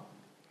dharma.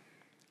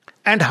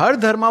 And her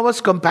dharma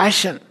was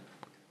compassion.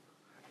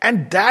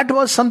 And that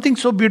was something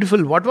so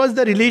beautiful. What was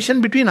the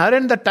relation between her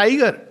and the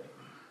tiger?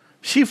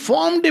 She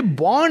formed a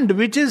bond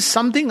which is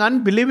something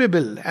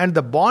unbelievable. And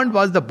the bond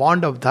was the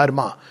bond of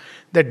dharma.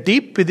 That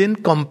deep within,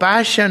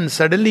 compassion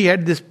suddenly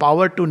had this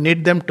power to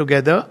knit them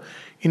together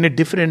in a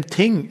different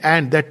thing.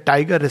 And that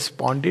tiger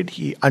responded.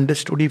 He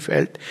understood, he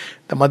felt.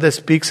 The mother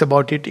speaks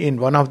about it in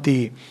one of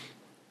the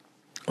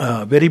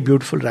very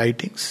beautiful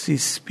writings. She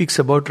speaks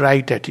about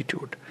right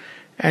attitude.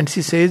 And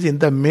she says, in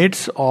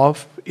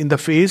the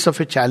face of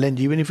a challenge,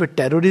 even if a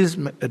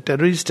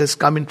terrorist has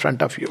come in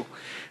front of you.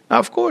 Now,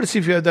 of course,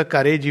 if you have the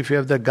courage, if you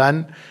have the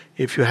gun,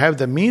 if you have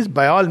the means,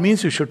 by all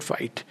means you should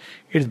fight.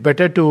 It's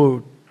better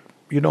to,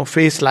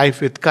 face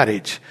life with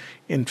courage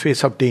in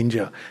face of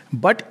danger.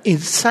 But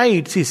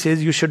inside, she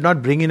says, you should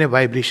not bring in a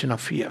vibration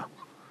of fear.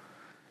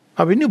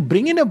 Now, when you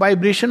bring in a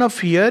vibration of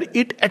fear,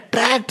 it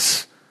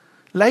attracts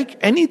like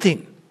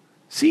anything.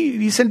 See,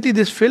 recently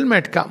this film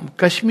had come,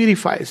 Kashmiri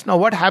Files. Now,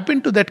 what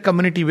happened to that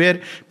community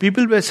where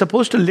people were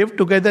supposed to live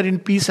together in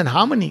peace and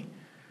harmony?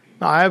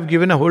 Now, I have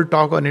given a whole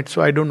talk on it,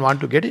 so I don't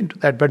want to get into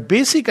that. But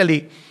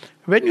basically,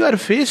 when you are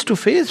face to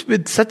face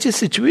with such a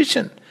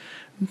situation,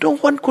 no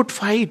one could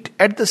fight.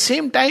 At the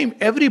same time,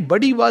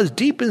 everybody was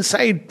deep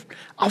inside,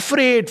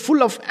 afraid,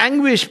 full of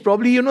anguish.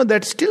 Probably,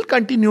 that still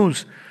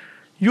continues.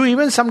 You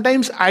even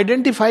sometimes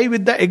identify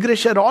with the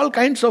aggressor. All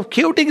kinds of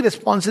chaotic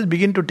responses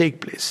begin to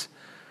take place.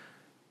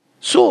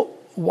 So,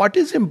 what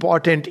is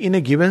important in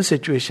a given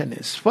situation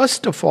is,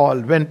 first of all,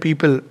 when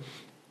people,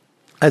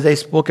 as I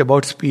spoke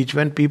about speech,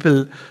 when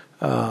people,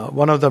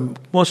 one of the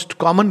most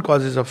common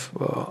causes of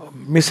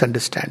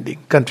misunderstanding,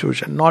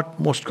 confusion, not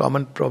most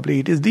common, probably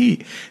it is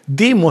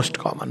the most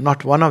common,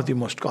 not one of the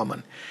most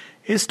common,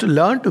 is to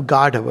learn to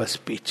guard our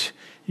speech.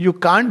 You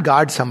can't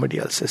guard somebody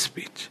else's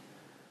speech.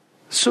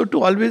 So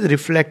to always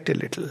reflect a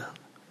little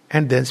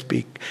and then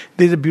speak.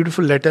 There is a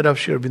beautiful letter of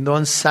Sri Aurobindo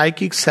on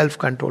psychic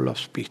self-control of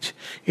speech.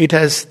 It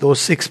has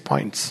those 6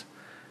 points.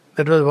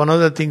 That was one of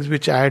the things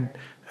which I had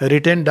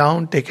written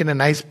down, taken a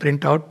nice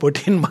printout,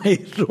 put in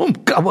my room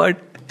cupboard.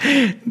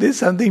 This is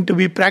something to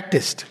be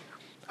practiced.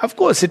 Of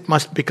course, it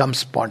must become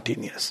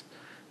spontaneous.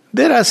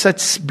 There are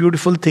such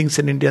beautiful things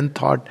in Indian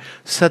thought.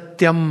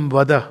 Satyam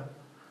vada.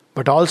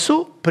 But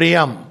also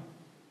prayam.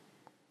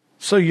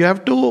 So you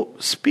have to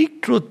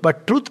speak truth.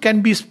 But truth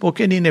can be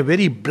spoken in a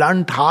very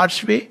blunt,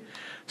 harsh way.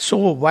 So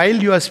while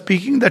you are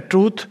speaking the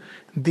truth,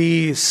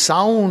 the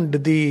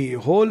sound, the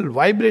whole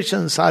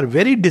vibrations are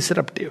very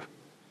disruptive.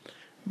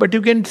 But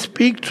you can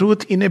speak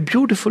truth in a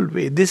beautiful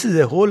way. This is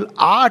a whole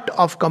art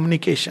of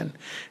communication,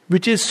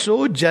 which is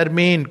so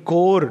germane,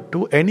 core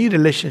to any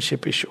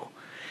relationship issue.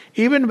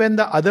 Even when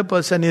the other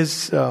person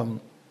is,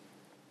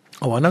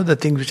 one of the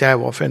things which I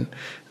have often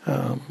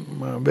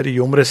very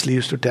humorously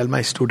used to tell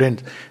my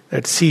students,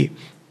 that see,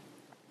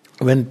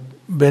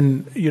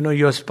 when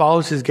your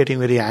spouse is getting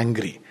very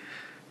angry,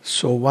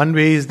 so one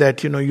way is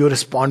that you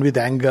respond with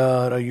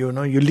anger, or you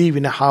leave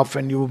in a huff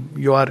and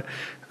you are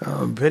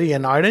very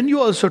annoyed, and you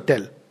also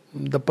tell.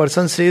 The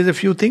person says a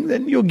few things,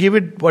 then you give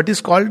it what is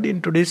called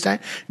in today's time,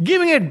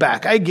 giving it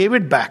back. I gave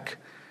it back.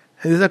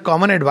 This is a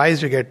common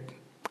advice we get.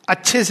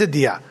 Achhe se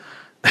diya.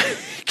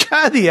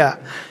 Kya diya?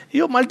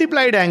 You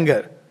multiplied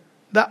anger.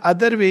 The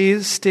other way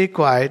is stay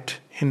quiet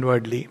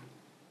inwardly.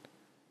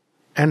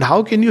 And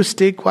how can you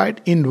stay quiet?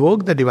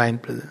 Invoke the divine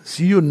presence.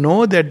 You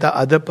know that the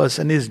other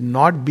person is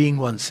not being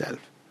oneself.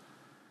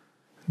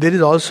 There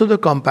is also the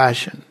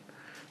compassion.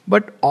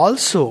 But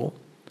also,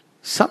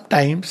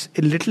 sometimes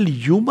a little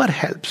humor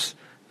helps.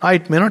 Now,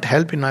 it may not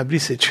help in every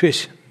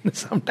situation.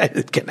 Sometimes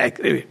it can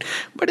aggravate.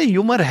 But a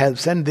humor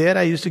helps. And there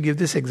I used to give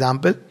this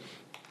example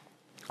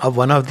of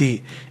one of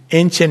the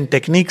ancient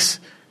techniques.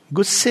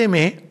 गुस्से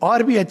में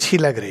और भी अच्छी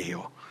लग रही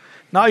हो.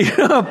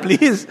 Now,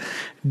 please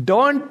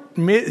don't,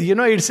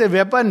 it's a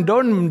weapon.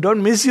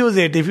 Don't misuse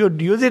it. If you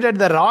use it at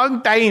the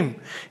wrong time,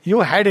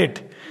 you had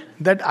it.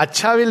 That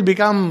acha will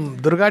become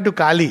Durga to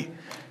Kali.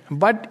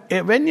 But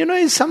when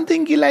it's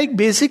something like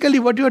basically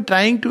what you are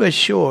trying to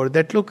assure,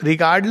 that look,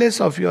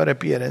 regardless of your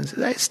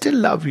appearances, I still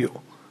love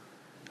you.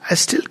 I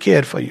still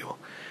care for you.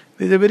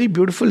 There's a very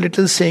beautiful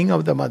little saying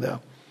of the mother.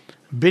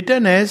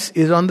 Bitterness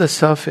is on the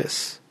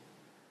surface.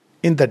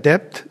 In the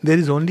depth, there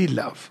is only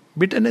love.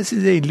 Bitterness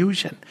is an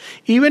illusion.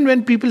 Even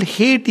when people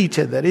hate each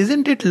other,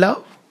 isn't it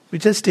love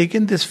which has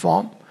taken this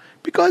form?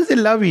 Because they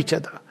love each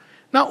other.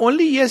 Now,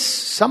 only, yes,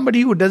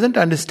 somebody who doesn't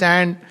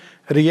understand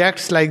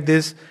reacts like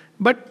this,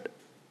 but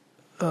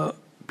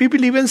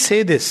people even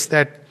say this,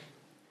 that,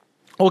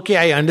 okay,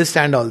 I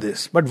understand all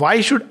this, but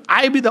why should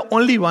I be the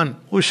only one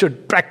who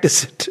should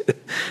practice it?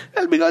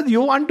 Well, because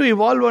you want to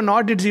evolve or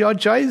not, it's your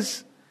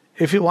choice.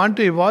 If you want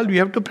to evolve, you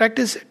have to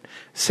practice it.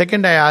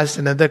 Second, I asked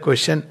another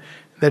question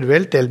that,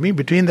 well, tell me,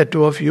 between the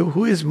two of you,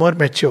 who is more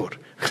mature?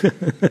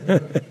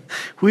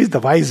 Who is the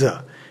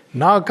wiser?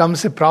 Now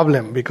comes a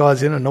problem,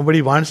 because,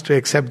 nobody wants to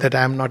accept that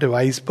I am not a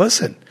wise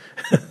person.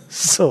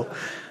 So,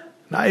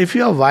 now if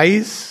you are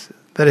wise,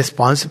 the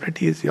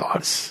responsibility is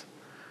yours.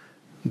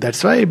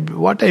 That's why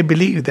what I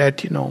believe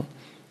that,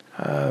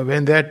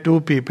 when there are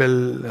two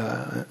people,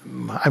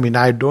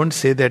 I don't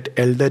say that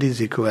elder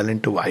is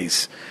equivalent to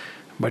wise.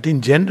 But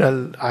in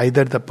general,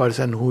 either the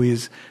person who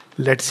is,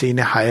 let's say, in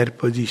a higher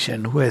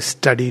position, who has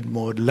studied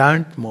more,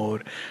 learnt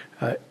more,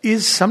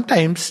 is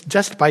sometimes,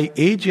 just by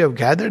age, you have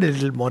gathered a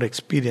little more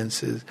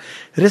experiences.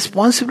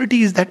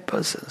 Responsibility is that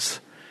person's.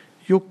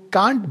 You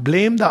can't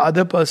blame the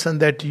other person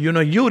that,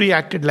 you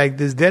reacted like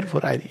this,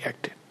 therefore I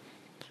reacted.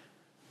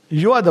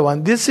 You are the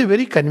one. This is a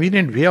very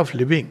convenient way of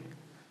living.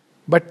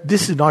 But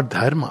this is not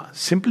dharma,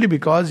 simply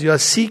because you are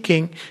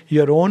seeking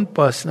your own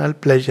personal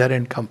pleasure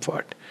and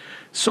comfort.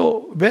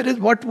 So,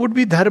 what would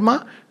be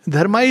dharma?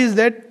 Dharma is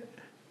that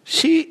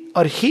she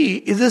or he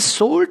is a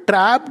soul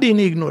trapped in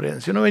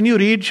ignorance. When you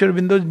read Sri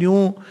Aurobindo's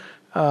new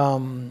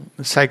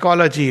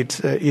psychology, it's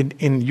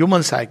in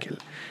human cycle,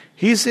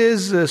 he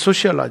says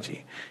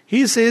sociology.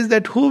 He says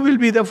that who will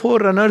be the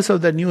forerunners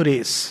of the new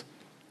race?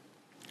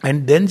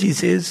 And then he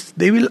says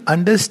they will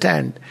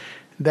understand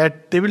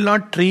that they will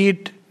not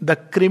treat the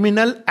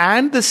criminal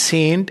and the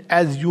saint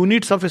as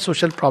units of a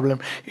social problem.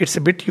 It's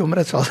a bit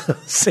humorous also.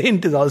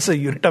 Saint is also a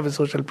unit of a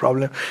social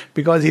problem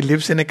because he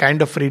lives in a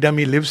kind of freedom,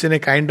 he lives in a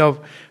kind of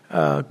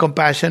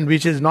compassion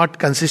which is not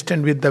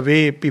consistent with the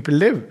way people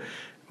live.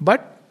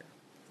 But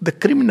the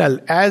criminal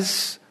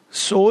as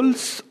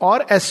souls,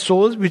 or as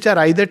souls which are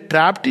either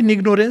trapped in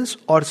ignorance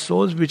or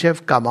souls which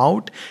have come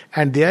out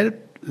and they are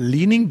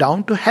leaning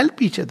down to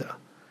help each other.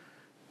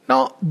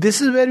 Now,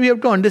 this is where we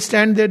have to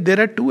understand that there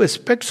are two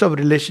aspects of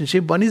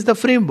relationship. One is the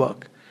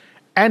framework,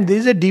 and there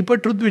is a deeper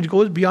truth which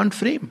goes beyond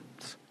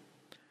frames.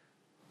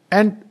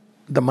 And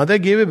the mother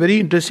gave a very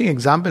interesting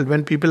example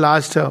when people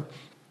asked her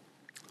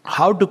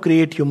how to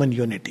create human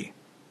unity.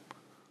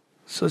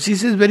 So she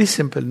says very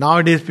simple.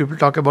 Nowadays people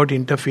talk about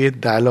interfaith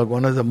dialogue,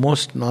 one of the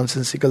most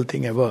nonsensical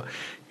thing ever.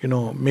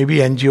 Maybe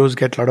NGOs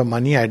get a lot of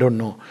money, I don't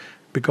know,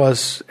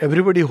 because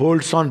everybody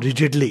holds on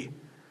rigidly.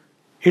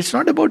 It's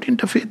not about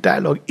interfaith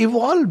dialogue.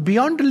 Evolve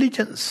beyond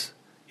religions.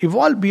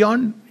 Evolve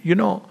beyond,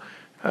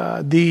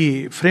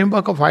 the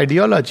framework of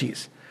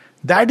ideologies.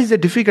 That is a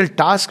difficult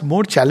task,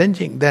 more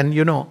challenging than,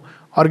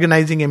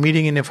 organizing a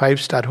meeting in a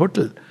 5-star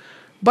hotel.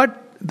 But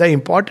the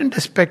important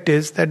aspect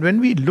is that when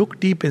we look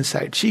deep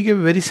inside, she gave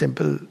a very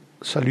simple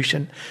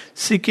solution.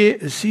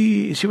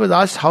 She was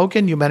asked, how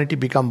can humanity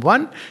become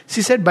one?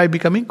 She said, by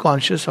becoming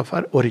conscious of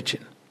our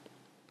origin.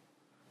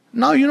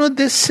 Now,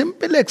 this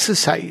simple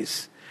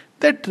exercise,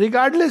 that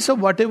regardless of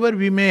whatever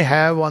we may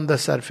have on the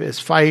surface,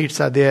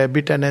 fights are there,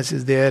 bitterness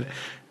is there,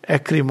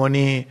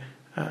 acrimony,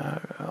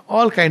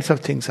 all kinds of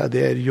things are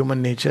there,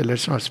 human nature,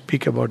 let's not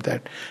speak about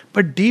that.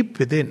 But deep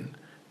within,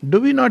 do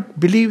we not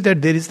believe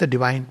that there is the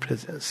divine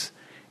presence?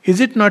 Is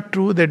it not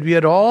true that we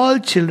are all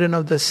children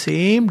of the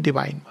same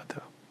divine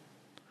mother?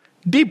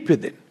 Deep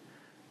within.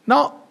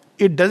 Now,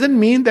 it doesn't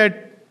mean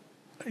that,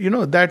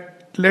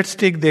 let's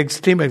take the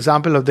extreme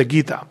example of the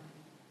Gita.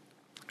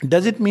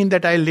 Does it mean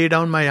that I lay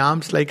down my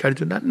arms like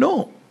Arjuna?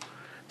 No.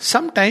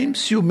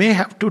 Sometimes you may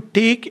have to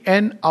take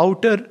an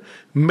outer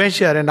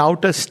measure, an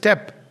outer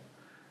step.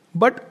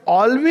 But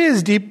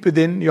always deep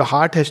within, your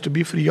heart has to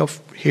be free of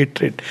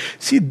hatred.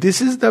 See, this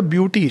is the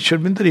beauty. Sri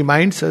Aurobindo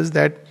reminds us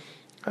that,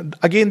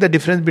 again, the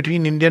difference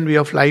between Indian way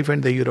of life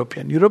and the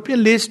European.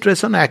 European lays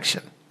stress on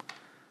action.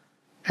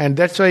 And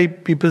that's why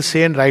people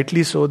say, and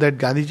rightly so, that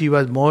Gandhiji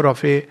was more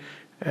of a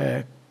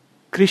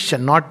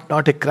Christian,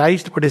 not a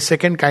Christ, but a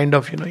second kind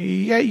of,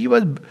 he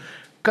was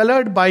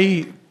colored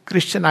by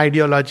Christian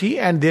ideology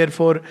and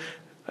therefore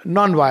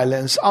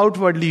non-violence.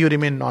 Outwardly you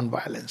remain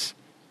non-violent.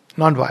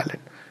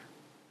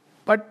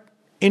 But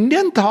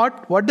Indian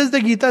thought, what does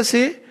the Gita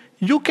say?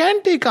 You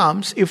can take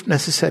arms if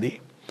necessary,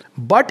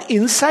 but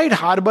inside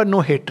harbor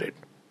no hatred.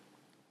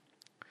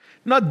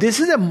 Now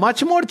this is a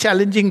much more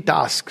challenging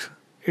task.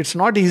 It's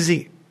not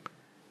easy.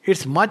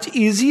 It's much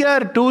easier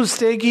to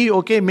say,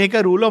 okay, make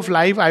a rule of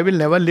life, I will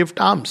never lift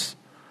arms.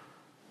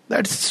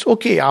 That's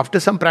okay.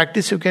 After some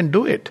practice, you can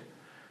do it.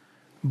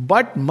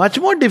 But much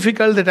more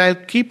difficult that I'll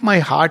keep my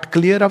heart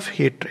clear of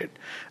hatred.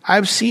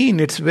 I've seen,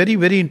 it's very,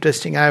 very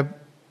interesting. I've,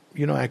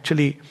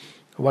 actually,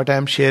 what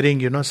I'm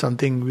sharing,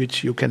 something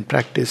which you can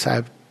practice.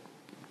 I've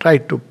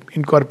tried to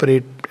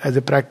incorporate as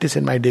a practice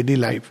in my daily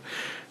life.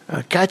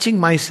 Catching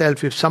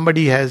myself if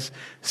somebody has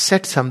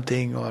said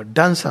something or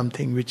done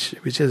something which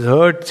has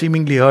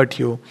seemingly hurt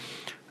you,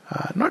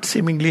 not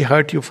seemingly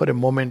hurt you for a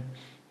moment,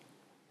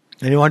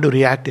 and you want to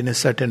react in a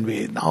certain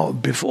way. Now,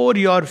 before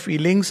your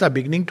feelings are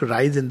beginning to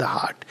rise in the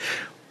heart,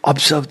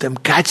 observe them,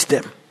 catch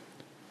them,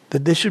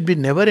 that there should be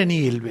never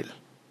any ill will.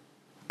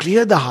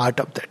 Clear the heart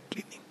of that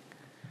cleaning.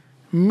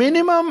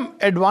 Minimum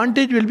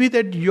advantage will be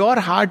that your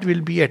heart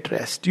will be at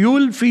rest. You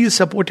will feel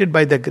supported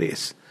by the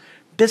grace,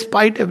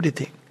 despite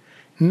everything.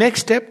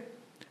 Next step,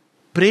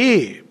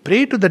 pray.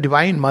 Pray to the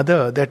Divine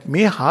Mother that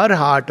may her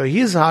heart or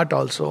his heart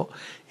also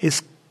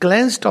is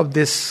cleansed of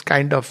this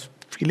kind of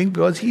feeling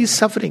because he is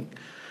suffering.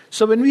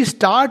 So when we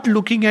start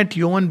looking at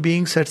human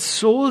beings as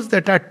souls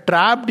that are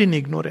trapped in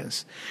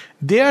ignorance,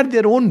 they are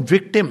their own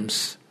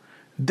victims,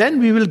 then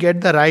we will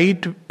get the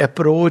right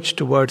approach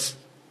towards,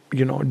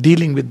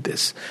 dealing with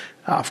this.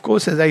 Of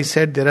course, as I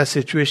said, there are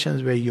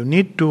situations where you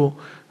need to,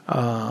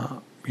 as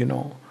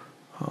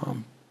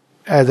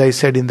I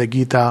said in the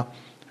Gita,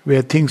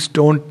 where things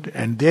don't,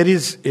 and there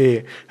is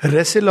a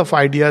wrestle of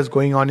ideas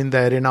going on in the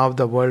arena of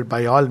the world.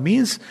 By all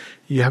means,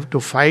 you have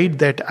to fight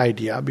that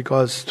idea,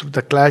 because through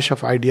the clash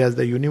of ideas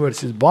the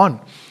universe is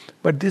born.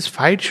 But this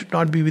fight should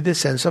not be with a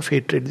sense of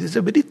hatred. This is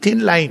a very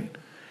thin line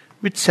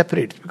which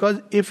separates. Because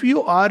if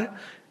you are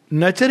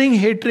nurturing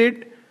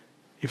hatred,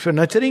 if you're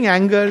nurturing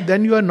anger,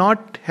 then you are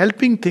not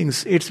helping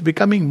things. It's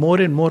becoming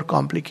more and more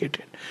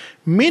complicated.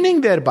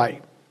 Meaning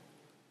thereby,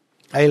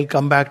 I'll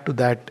come back to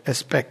that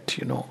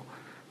aspect,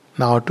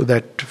 now to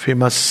that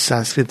famous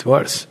Sanskrit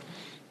verse.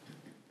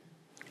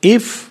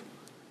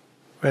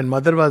 When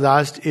mother was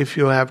asked, if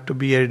you have to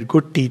be a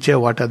good teacher,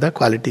 what are the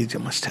qualities you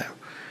must have?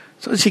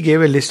 So she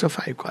gave a list of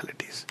 5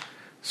 qualities.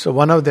 So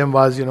one of them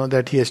was,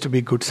 that he has to be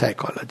a good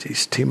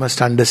psychologist. He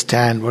must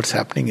understand what's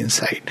happening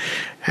inside.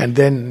 And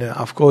then,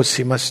 of course,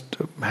 he must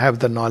have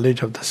the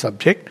knowledge of the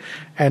subject.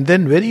 And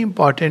then very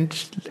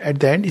important, at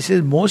the end, he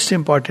says, most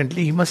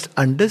importantly, he must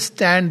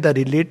understand the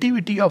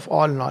relativity of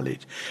all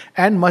knowledge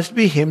and must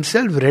be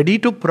himself ready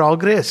to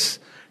progress,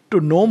 to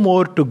know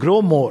more, to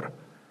grow more.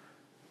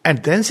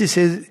 And then he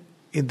says,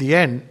 in the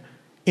end,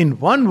 in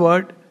one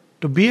word,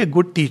 to be a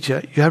good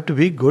teacher, you have to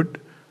be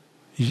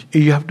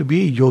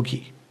a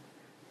yogi.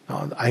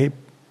 Now, I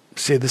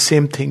say the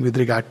same thing with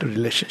regard to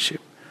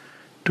relationship.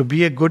 To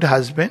be a good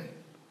husband,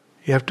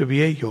 you have to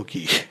be a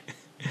yogi.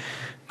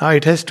 Now,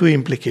 it has 2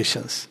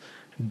 implications.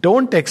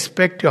 Don't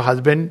expect your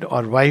husband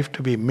or wife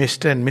to be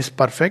Mr. and Miss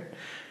Perfect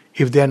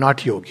if they are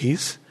not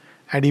yogis.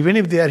 And even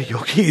if they are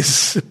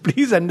yogis,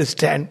 please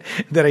understand,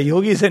 there are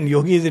yogis and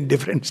yogis in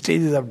different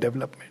stages of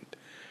development.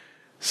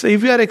 So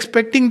if you are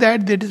expecting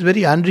that is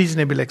very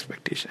unreasonable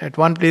expectation. At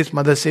one place,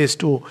 mother says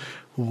to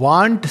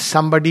want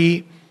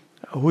somebody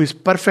who is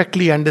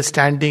perfectly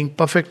understanding,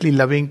 perfectly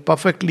loving,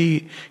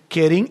 perfectly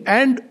caring,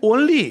 and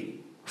only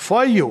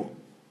for you,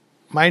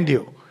 mind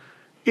you.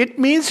 It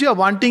means you are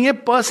wanting a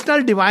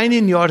personal divine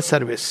in your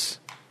service.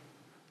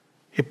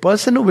 A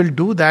person who will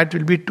do that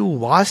will be too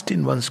vast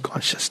in one's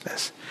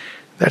consciousness.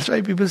 That's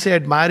why people say,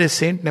 admire a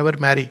saint, never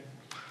marry.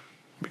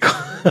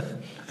 Because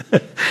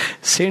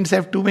saints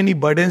have too many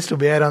burdens to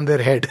bear on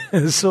their head.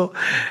 So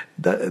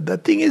the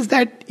thing is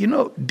that,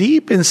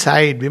 deep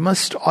inside, we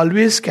must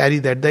always carry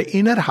that. The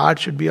inner heart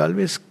should be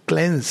always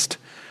cleansed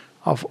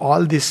of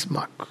all this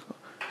muck.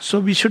 So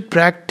we should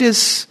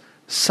practice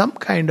some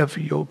kind of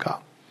yoga.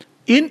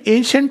 In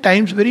ancient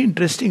times, very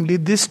interestingly,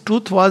 this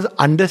truth was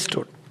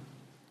understood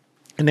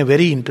in a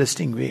very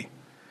interesting way.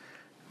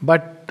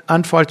 But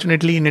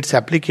unfortunately, in its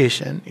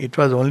application, it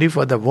was only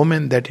for the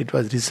woman that it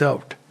was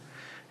reserved.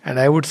 And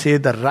I would say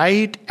the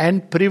right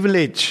and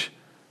privilege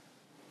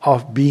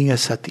of being a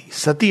sati.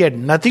 Sati had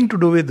nothing to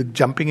do with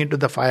jumping into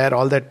the fire.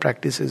 All that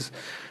practice is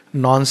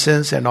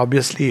nonsense and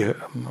obviously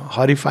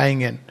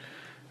horrifying. And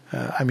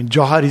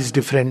Johar is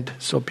different.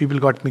 So people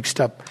got mixed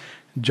up.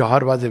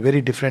 Johar was a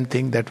very different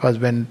thing. That was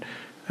when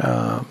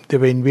there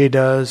were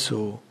invaders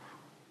who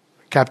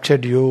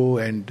captured you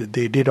and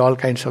they did all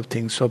kinds of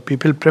things. So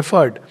people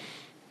preferred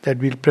that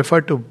we'll prefer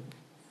to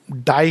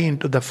die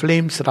into the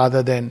flames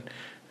rather than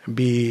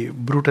be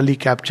brutally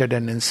captured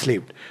and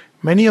enslaved.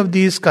 Many of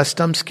these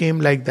customs came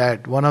like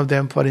that. One of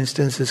them, for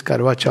instance, is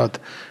Karwa Chauth.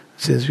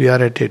 Since we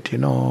are at it,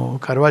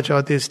 Karwa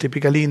Chauth is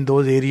typically in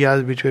those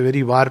areas which were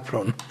very war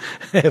prone.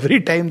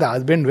 Every time the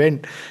husband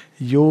went,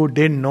 you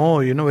didn't know,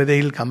 whether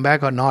he'll come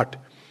back or not.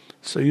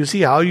 So you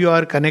see how you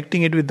are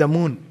connecting it with the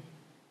moon.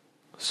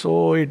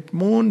 So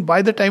moon,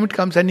 by the time it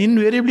comes, and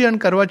invariably on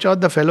Karwa Chauth,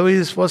 the fellow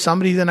is, for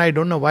some reason, I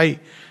don't know why,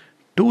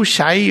 too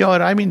shy,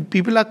 or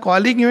people are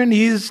calling him and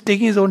he is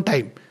taking his own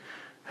time.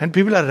 And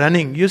people are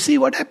running. You see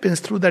what happens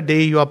through the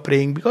day you are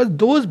praying. Because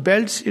those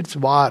belts, it's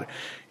war.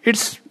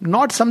 It's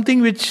not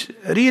something which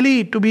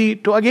really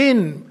to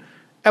again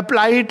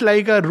apply it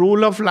like a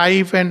rule of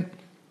life and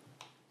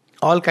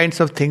all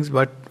kinds of things.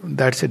 But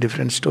that's a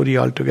different story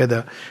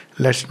altogether.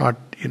 Let's not,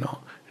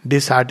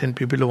 dishearten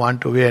people who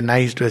want to wear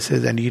nice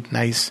dresses and eat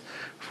nice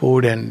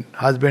food, and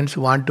husbands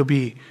who want to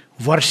be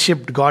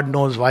worshipped, God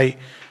knows why.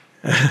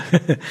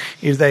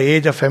 It's the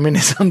age of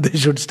feminism. They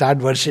should start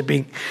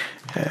worshipping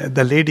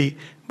the lady.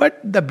 But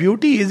the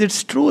beauty is,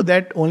 it's true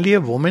that only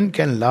a woman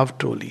can love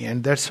truly.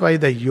 And that's why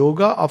the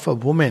yoga of a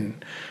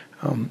woman,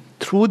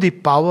 through the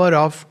power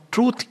of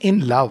truth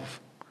in love,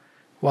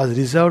 was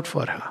reserved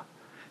for her.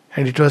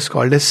 And it was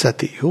called a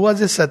sati. Who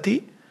was a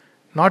sati?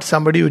 Not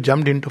somebody who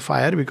jumped into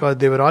fire, because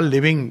they were all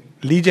living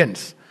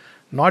legends.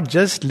 Not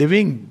just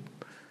living,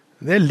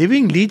 they're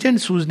living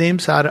legends whose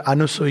names are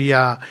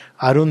Anusuya,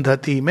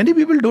 Arundhati. Many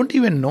people don't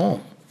even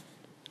know.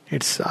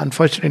 It's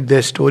unfortunate.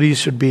 Their stories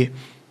should be...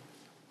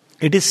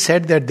 It is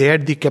said that they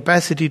had the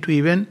capacity to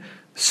even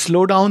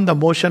slow down the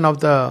motion of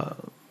the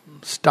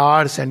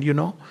stars and,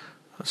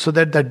 so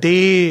that the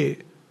day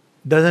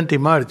doesn't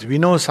emerge. We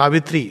know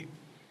Savitri.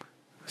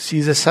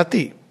 She's a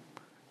sati.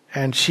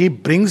 And she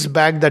brings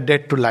back the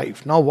dead to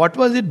life. Now, what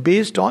was it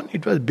based on?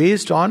 It was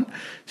based on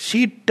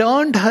she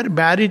turned her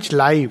marriage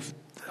life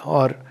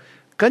or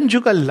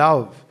conjugal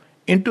love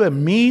into a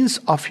means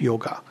of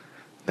yoga.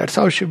 That's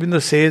how Sri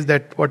Aurobindo says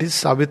that what is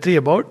Savitri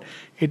about?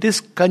 It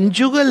is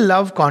conjugal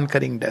love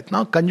conquering death.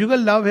 Now, conjugal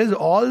love has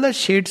all the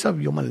shades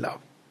of human love.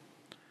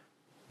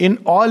 In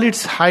all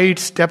its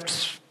heights,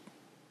 depths,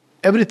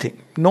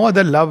 everything. No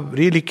other love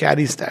really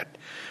carries that.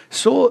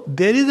 So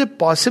there is a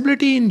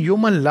possibility in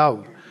human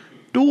love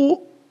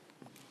to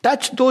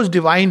touch those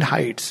divine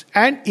heights.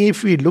 And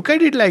if we look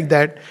at it like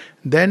that,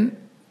 then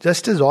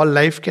just as all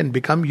life can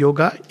become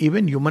yoga,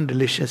 even human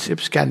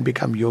relationships can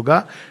become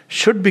yoga,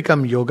 should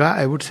become yoga,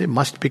 I would say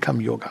must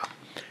become yoga.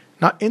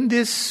 Now in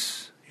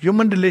this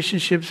human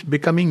relationships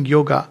becoming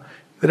yoga,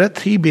 there are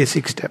 3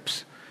 basic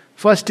steps.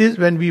 First is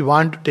when we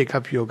want to take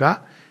up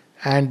yoga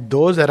and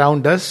those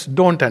around us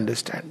don't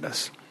understand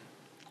us.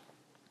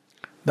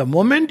 The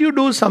moment you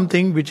do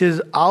something which is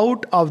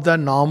out of the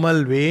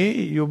normal way,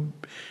 you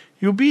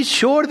be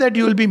sure that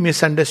you will be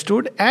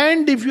misunderstood,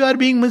 and if you are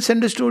being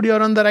misunderstood, you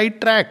are on the right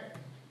track.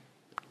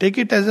 Take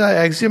it as an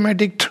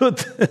axiomatic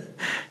truth.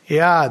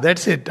 Yeah,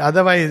 that's it.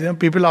 Otherwise,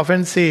 people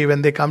often say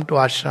when they come to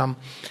ashram,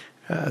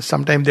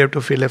 sometimes they have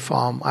to fill a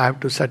form. I have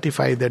to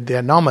certify that they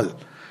are normal.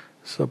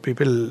 So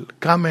people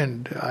come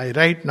and I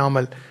write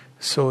normal.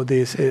 So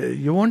they say,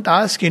 you won't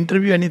ask,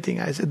 interview anything.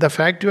 I said, the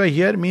fact you are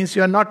here means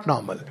you are not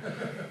normal.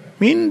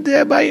 Mean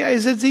thereby, I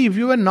said, see, if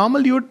you were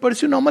normal, you would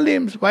pursue normal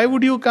aims. Why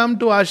would you come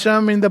to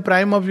ashram in the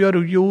prime of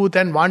your youth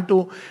and want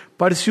to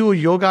pursue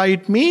yoga?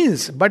 It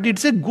means, but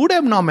it's a good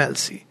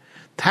abnormalcy.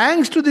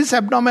 Thanks to this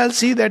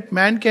abnormalcy that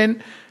man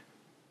can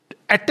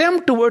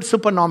attempt towards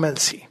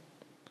supernormalcy.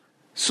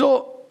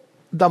 So,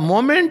 the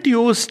moment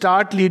you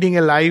start leading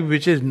a life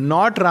which is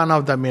not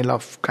run-of-the-mill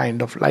of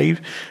kind of life,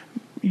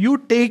 you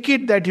take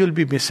it that you will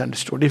be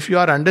misunderstood. If you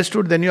are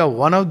understood, then you are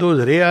one of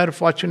those rare,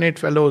 fortunate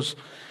fellows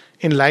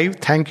in life.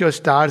 Thank your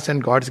stars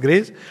and God's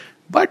grace.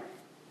 But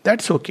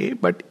that's okay.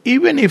 But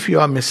even if you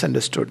are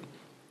misunderstood,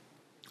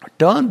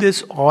 turn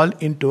this all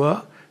into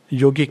a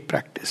yogic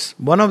practice.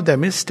 One of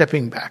them is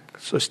stepping back.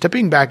 So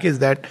stepping back is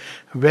that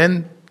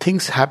when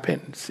things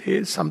happen,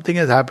 say something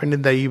has happened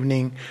in the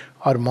evening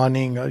or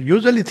morning, or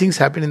usually things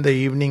happen in the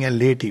evening and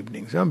late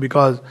evenings,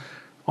 because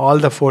all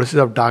the forces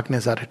of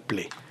darkness are at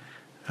play.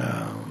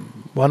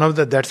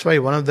 That's why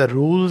one of the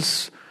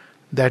rules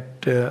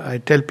that I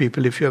tell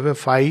people, if you have a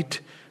fight,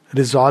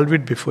 resolve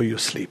it before you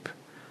sleep.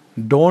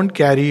 Don't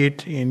carry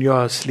it in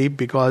your sleep,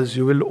 because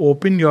you will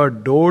open your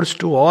doors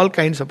to all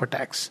kinds of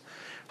attacks.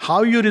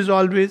 How you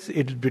resolve it?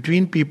 It's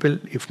between people.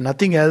 If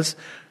nothing else,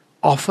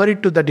 offer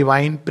it to the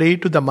divine, pray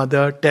to the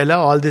mother, tell her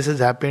all this has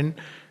happened.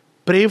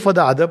 Pray for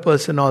the other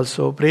person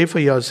also, pray for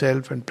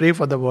yourself and pray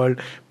for the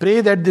world.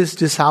 Pray that this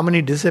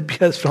disharmony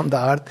disappears from the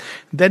earth,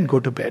 then go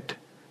to bed.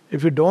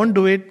 If you don't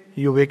do it,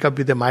 you wake up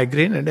with a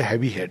migraine and a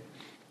heavy head.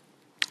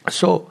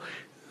 So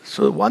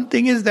one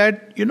thing is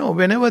that,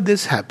 whenever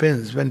this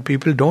happens, when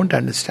people don't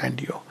understand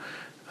you,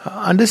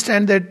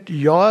 understand that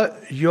you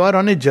are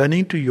on a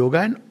journey to yoga,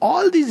 and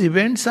all these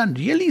events are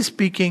really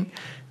speaking,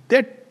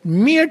 they're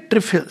mere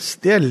trifles.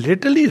 They are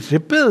literally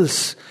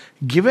ripples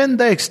given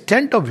the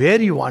extent of where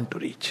you want to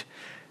reach.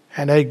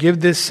 And I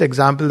give this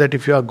example that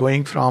if you are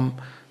going from,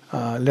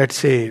 let's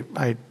say,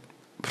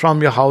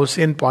 from your house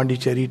in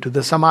Pondicherry to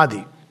the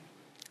Samadhi,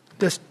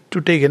 just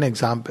to take an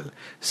example,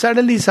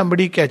 suddenly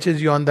somebody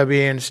catches you on the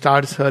way and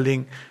starts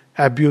hurling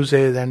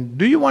abuses, and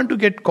do you want to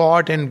get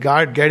caught and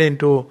get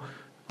into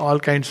all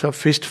kinds of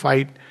fist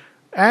fight?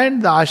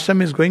 And the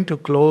ashram is going to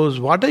close.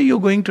 What are you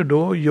going to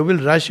do? You will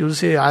rush. You will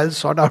say, I'll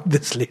sort out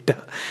this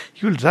later.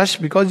 You will rush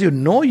because you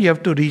know you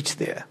have to reach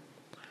there.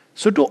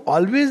 So to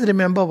always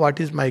remember what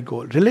is my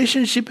goal.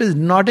 Relationship is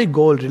not a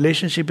goal.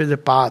 Relationship is a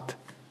path.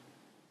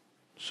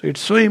 So it's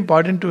so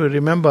important to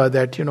remember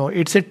that,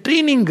 it's a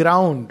training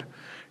ground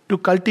to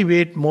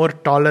cultivate more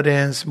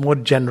tolerance, more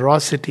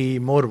generosity,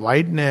 more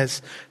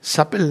wideness,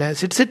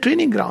 suppleness. It's a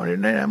training ground.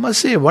 And I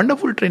must say, a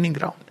wonderful training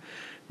ground.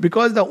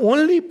 Because the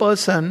only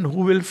person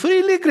who will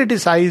freely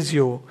criticize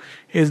you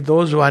is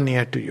those who are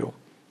near to you.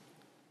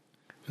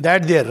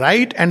 That their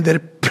right and their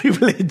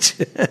privilege.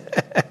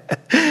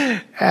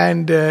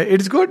 And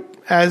it's good,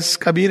 as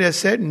Kabir has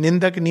said,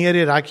 Nindak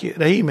niyare rakhiye.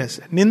 Rahim has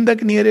said, Nindak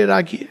niyare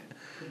rakhiye.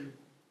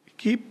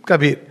 Keep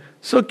Kabir.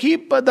 So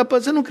keep the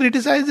person who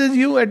criticizes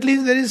you, at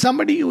least there is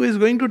somebody who is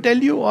going to tell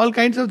you all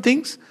kinds of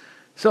things.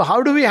 So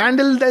how do we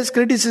handle this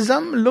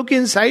criticism? Look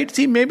inside,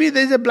 see, maybe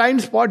there is a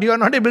blind spot you are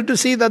not able to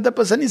see, the other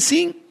person is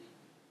seeing.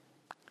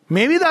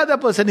 Maybe the other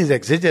person is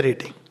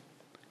exaggerating.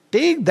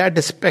 Take that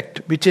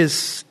aspect which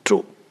is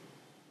true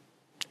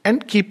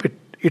and keep it.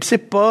 It's a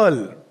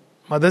pearl.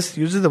 Mother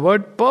uses the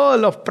word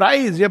pearl of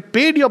price. You have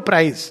paid your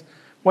price.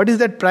 What is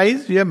that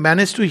price? You have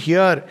managed to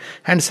hear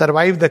and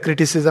survive the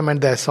criticism and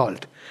the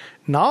assault.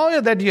 Now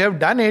that you have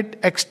done it,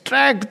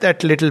 extract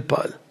that little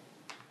pearl.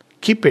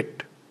 Keep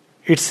it.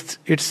 It's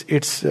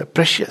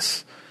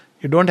precious.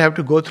 You don't have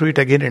to go through it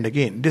again and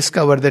again.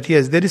 Discover that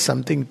yes, there is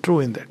something true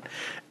in that.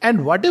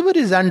 And whatever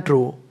is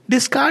untrue,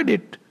 discard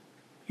it.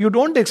 You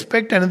don't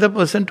expect another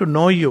person to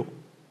know you.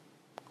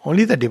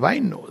 Only the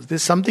divine knows.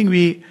 This is something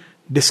we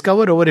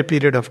discover over a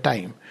period of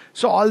time.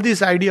 So all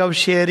this idea of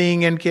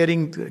sharing and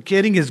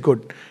caring is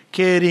good.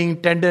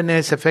 Caring,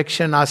 tenderness,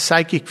 affection are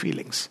psychic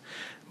feelings.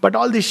 But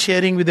all this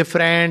sharing with a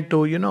friend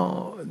to,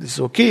 this is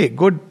okay,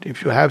 good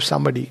if you have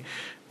somebody.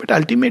 But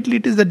ultimately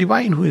it is the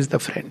divine who is the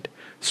friend.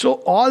 So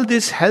all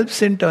this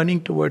helps in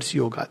turning towards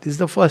yoga. This is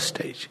the first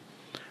stage.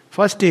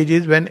 First stage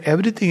is when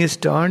everything is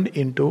turned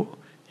into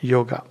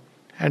yoga.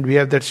 And we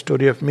have that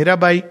story of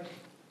Mirabai,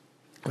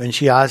 when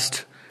she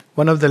asked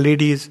one of the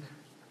ladies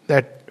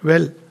that,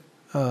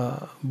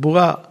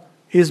 Bua,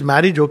 is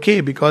marriage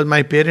okay? Because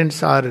my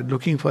parents are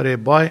looking for a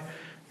boy.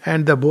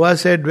 And the Bua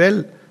said,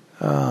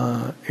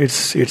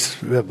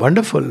 it's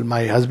wonderful.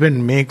 My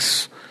husband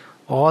makes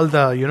all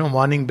the,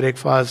 morning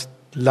breakfast,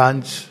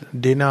 lunch,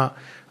 dinner.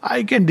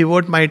 I can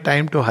devote my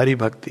time to Hari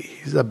Bhakti.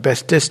 He's the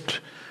bestest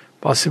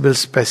possible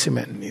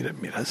specimen.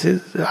 Mira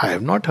says, I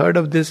have not heard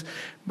of this.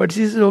 But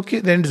she says, okay,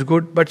 then it's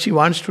good. But she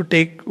wants to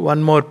take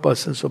one more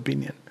person's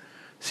opinion.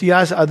 She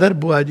asks other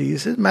Buaji. He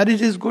says,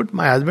 marriage is good.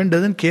 My husband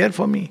doesn't care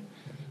for me.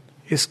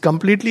 He's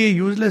completely a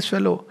useless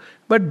fellow.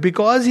 But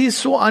because he is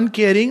so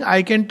uncaring,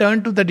 I can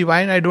turn to the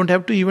divine. I don't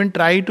have to even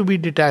try to be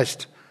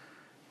detached.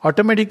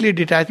 Automatically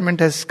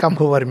detachment has come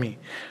over me.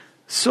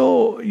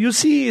 So, you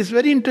see, it's a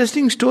very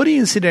interesting story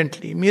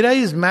incidentally. Mira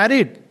is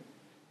married.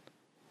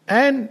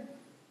 And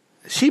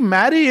she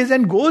marries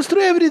and goes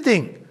through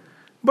everything.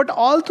 But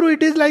all through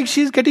it is like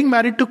she's getting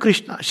married to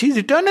Krishna. She's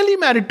eternally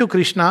married to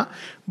Krishna,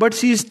 but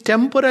she's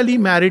temporarily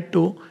married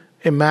to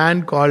a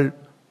man called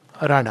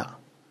Rana.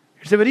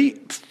 It's a very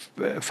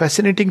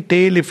fascinating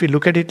tale if we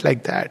look at it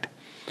like that.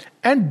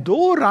 And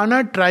though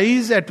Rana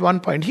tries at one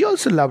point, he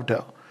also loved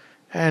her.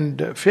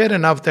 And fair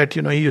enough that,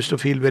 he used to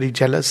feel very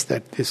jealous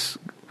that this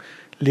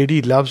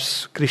lady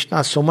loves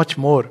Krishna so much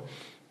more.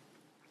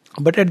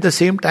 But at the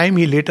same time,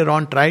 he later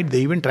on they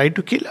even tried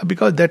to kill her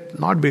because that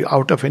not be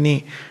out of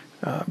any,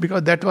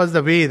 because that was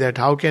the way that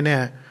how can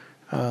a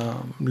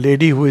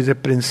lady who is a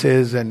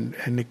princess and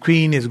a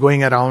queen is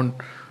going around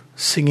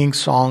singing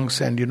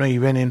songs and,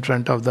 even in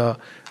front of the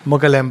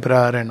Mughal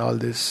emperor and all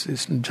this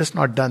is just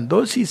not done.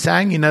 Though she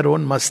sang in her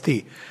own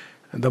masti,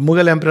 the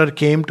Mughal emperor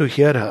came to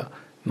hear her.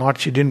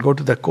 She didn't go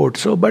to the court.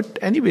 So, but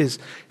anyways,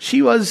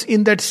 she was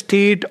in that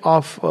state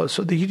of,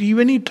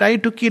 even he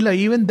tried to kill her,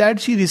 even that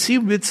she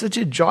received with such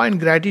a joy and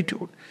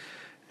gratitude.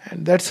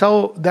 And that's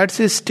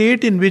a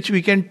state in which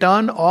we can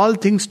turn all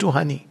things to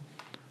honey.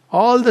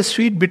 All the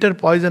sweet bitter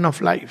poison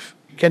of life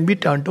can be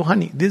turned to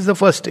honey. This is the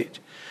first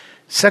stage.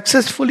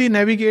 Successfully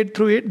navigate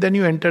through it, then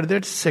you enter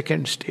that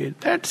second stage.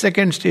 That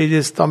second stage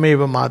is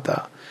Tameva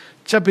Mata,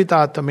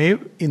 Chapita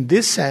Tamev, in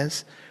this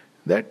sense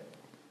that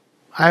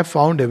I have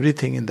found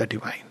everything in the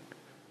divine.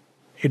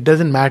 It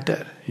doesn't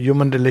matter.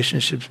 Human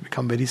relationships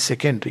become very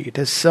secondary. It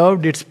has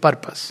served its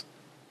purpose.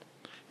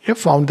 You have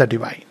found the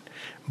divine.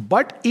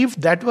 But if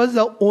that was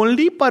the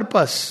only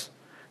purpose,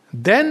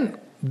 then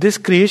this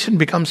creation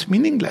becomes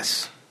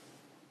meaningless.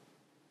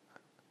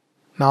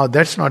 Now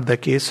that's not the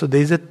case. So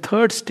there is a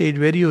third stage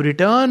where you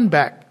return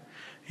back.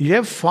 You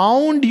have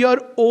found your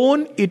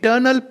own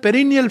eternal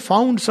perennial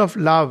founts of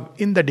love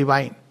in the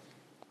divine.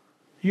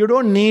 You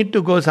don't need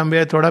to go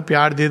somewhere, thoda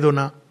pyar de do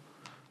na.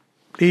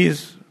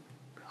 Please,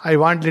 I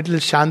want little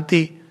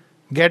shanti.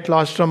 Get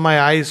lost from my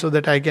eyes so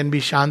that I can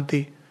be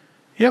shanti.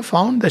 You have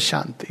found the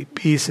shanti,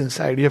 peace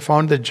inside. You have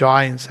found the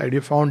joy inside. You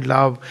have found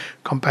love,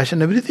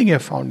 compassion, everything you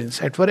have found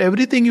inside. For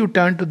everything you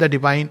turn to the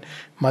Divine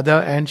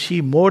Mother and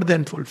she more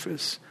than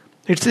fulfills.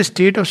 It's a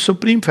state of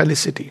supreme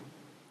felicity.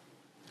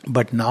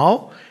 But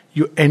now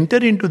you enter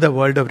into the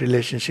world of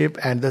relationship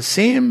and the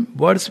same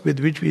verse with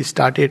which we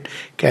started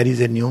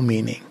carries a new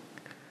meaning.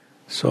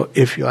 So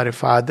if you are a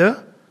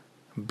father,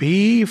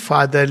 be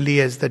fatherly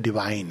as the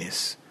divine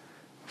is,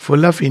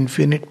 full of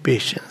infinite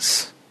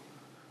patience.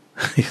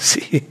 You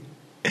see,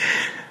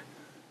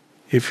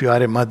 if you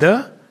are a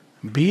mother,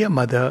 be a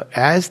mother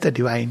as the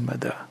divine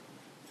mother,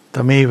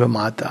 Tameva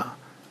Mata,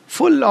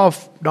 full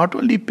of not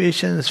only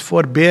patience,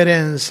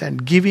 forbearance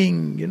and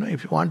giving.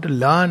 If you want to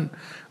learn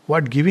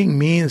what giving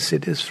means,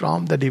 it is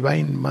from the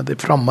divine mother.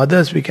 From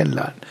mothers we can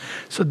learn.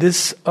 So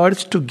this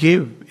urge to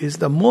give is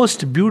the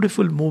most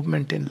beautiful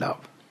movement in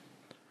love.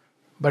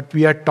 But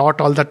we are taught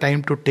all the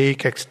time to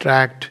take,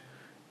 extract,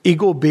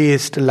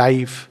 ego-based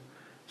life.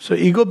 So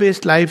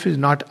ego-based life is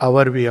not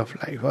our way of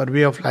life. Our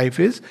way of life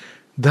is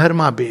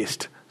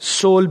dharma-based,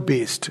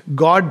 soul-based,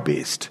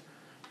 God-based.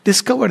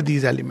 Discover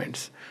these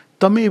elements.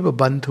 Tameva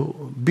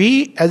bandhu.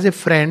 Be as a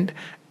friend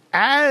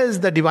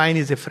as the divine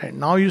is a friend.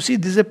 Now you see,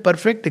 this is a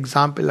perfect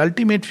example,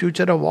 ultimate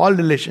future of all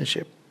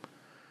relationship.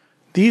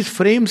 These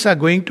frames are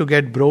going to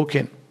get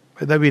broken,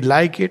 whether we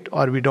like it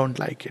or we don't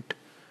like it.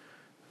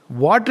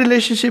 What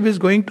relationship is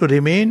going to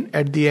remain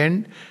at the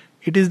end?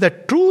 It is the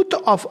truth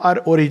of our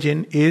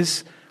origin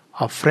is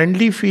a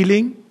friendly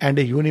feeling and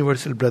a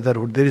universal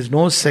brotherhood. There is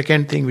no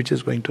second thing which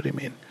is going to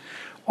remain.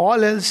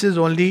 All else is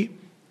only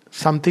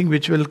something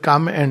which will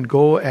come and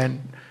go,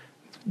 and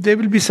there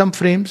will be some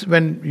frames.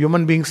 When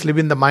human beings live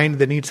in the mind,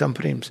 they need some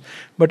frames.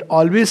 But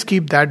always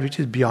keep that which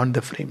is beyond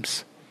the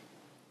frames.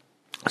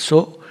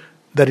 So,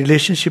 the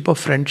relationship of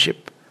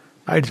friendship.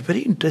 Now, it's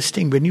very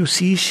interesting when you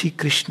see Shri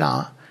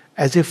Krishna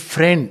as a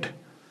friend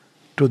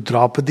to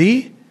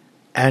Draupadi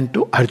and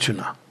to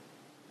Arjuna.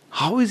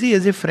 How is he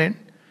as a friend?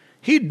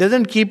 He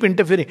doesn't keep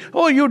interfering.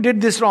 Oh, you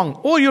did this wrong.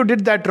 Oh, you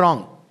did that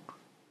wrong.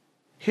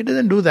 He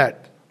doesn't do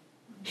that.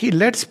 He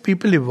lets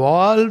people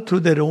evolve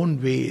through their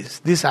own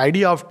ways. This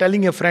idea of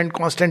telling a friend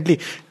constantly,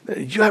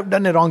 you have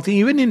done a wrong thing,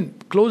 even in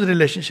close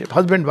relationship,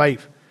 husband,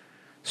 wife.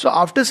 So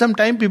after some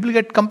time, people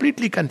get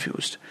completely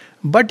confused.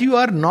 But you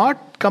are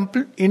not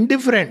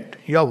indifferent.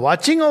 You are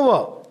watching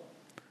over.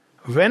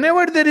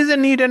 Whenever there is a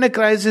need and a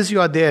crisis,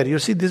 you are there. You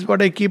see, this is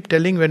what I keep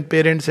telling when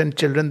parents and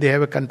children, they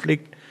have a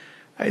conflict.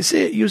 I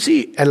say, you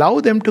see,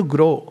 allow them to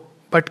grow,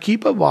 but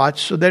keep a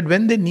watch so that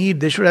when they need,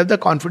 they should have the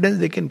confidence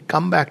they can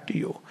come back to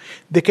you.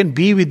 They can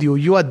be with you.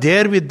 You are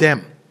there with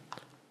them.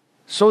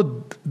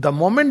 So the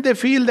moment they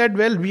feel that,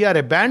 well, we are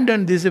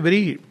abandoned, this is a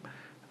very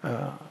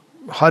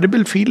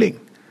horrible feeling.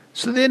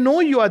 So they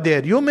know you are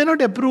there. You may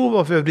not approve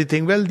of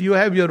everything. Well, you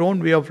have your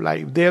own way of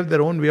life. They have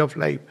their own way of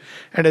life.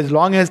 And as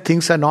long as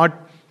things are not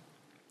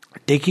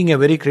taking a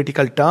very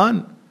critical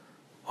turn,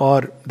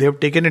 or they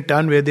have taken a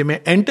turn where they may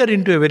enter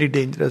into a very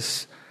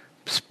dangerous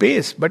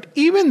space. But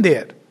even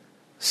there,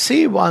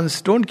 say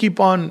once, don't keep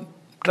on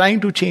trying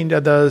to change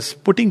others,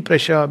 putting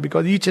pressure,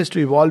 because each has to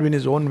evolve in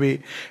his own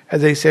way.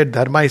 As I said,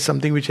 dharma is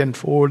something which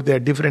unfolds. There are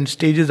different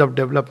stages of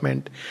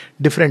development,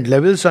 different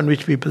levels on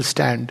which people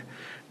stand.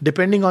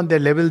 Depending on their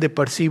level, they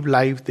perceive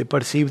life, they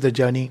perceive the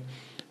journey.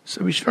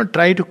 So we should not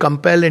try to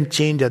compel and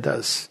change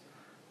others.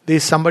 There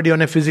is somebody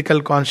on a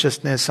physical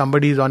consciousness,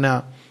 somebody is on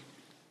a,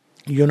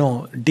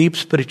 deep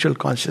spiritual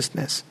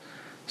consciousness.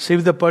 So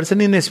if the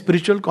person in a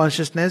spiritual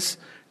consciousness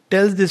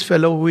tells this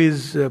fellow who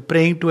is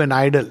praying to an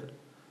idol,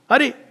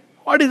 Hare,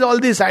 what is all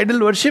this idol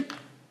worship?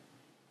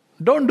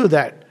 Don't do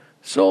that.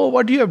 So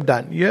what you have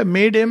done? You have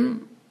made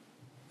him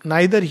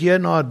neither here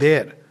nor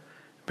there.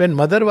 When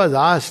mother was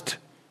asked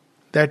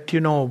that,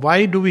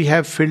 why do we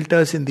have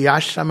filters in the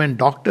ashram and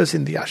doctors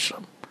in the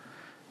ashram?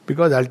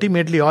 Because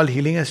ultimately all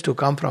healing has to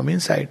come from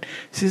inside.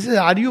 She says,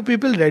 are you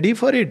people ready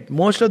for it?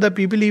 Most of the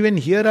people even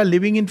here are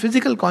living in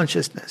physical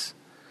consciousness.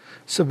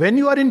 So when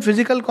you are in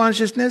physical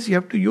consciousness, you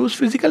have to use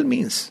physical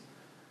means.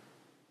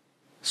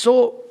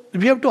 So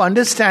we have to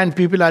understand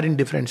people are in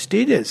different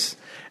stages.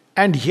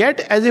 And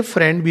yet as a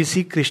friend, we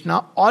see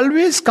Krishna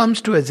always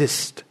comes to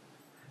assist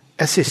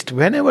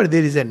whenever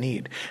there is a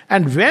need.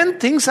 And when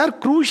things are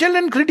crucial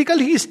and critical,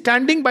 he is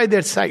standing by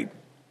their side.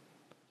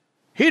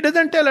 He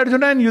doesn't tell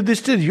Arjuna and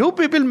Yudhishthira, you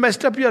people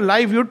messed up your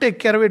life, you take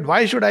care of it,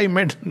 why should I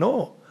mend?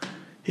 No.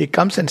 He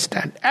comes and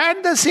stands.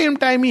 At the same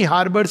time, he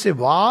harbors a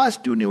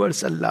vast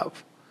universal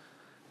love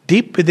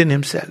deep within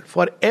himself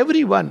for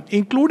everyone,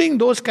 including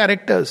those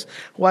characters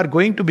who are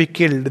going to be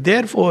killed.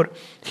 Therefore,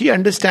 he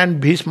understands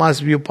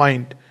Bhishma's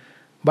viewpoint.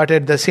 But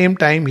at the same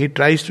time, he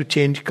tries to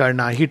change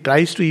Karna. He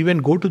tries to even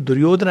go to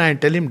Duryodhana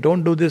and tell him,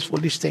 don't do this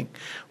foolish thing.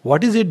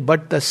 What is it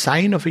but the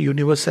sign of a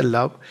universal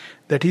love?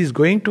 That he is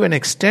going to an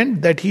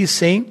extent that he is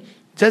saying,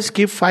 just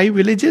give 5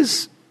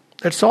 villages.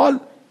 That's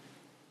all.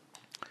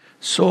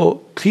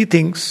 So, 3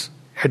 things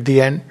at the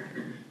end.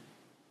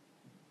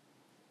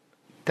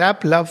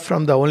 Tap love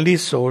from the only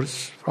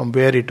source from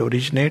where it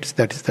originates,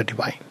 that is the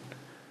divine.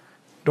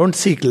 Don't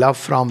seek love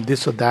from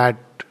this or that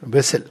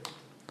vessel.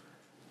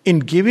 In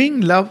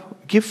giving love,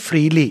 give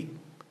freely.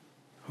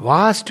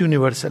 Vast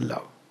universal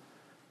love.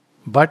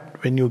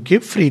 But when you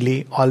give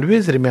freely,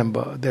 always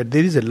remember that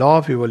there is a law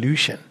of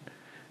evolution.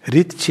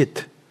 Rit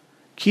Chit.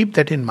 Keep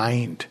that in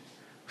mind.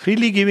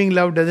 Freely giving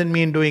love doesn't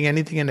mean doing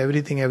anything and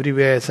everything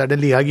everywhere,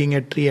 suddenly hugging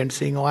a tree and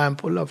saying, oh, I am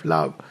full of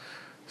love,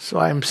 so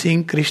I am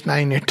seeing Krishna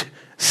in it.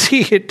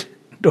 See it.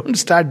 Don't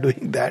start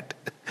doing that.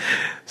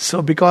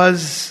 So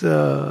because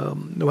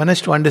one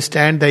has to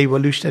understand the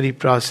evolutionary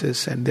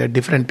process and there are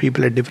different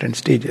people at different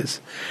stages.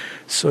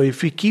 So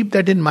if we keep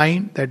that in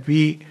mind, that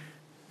we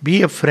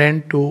be a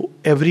friend to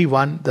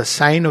everyone, the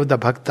sign of the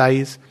Bhakta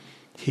is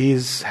he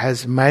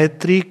has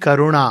Maitri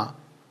Karuna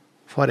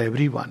for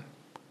everyone.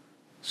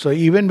 So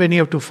even when you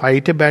have to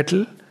fight a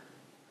battle,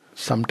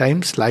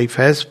 sometimes life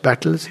has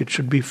battles, it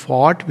should be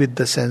fought with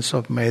the sense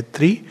of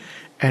Maitri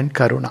and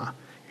Karuna.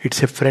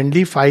 It's a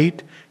friendly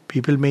fight.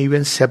 People may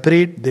even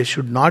separate. There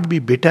should not be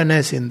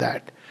bitterness in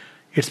that.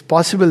 It's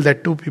possible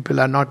that 2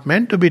 people are not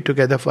meant to be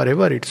together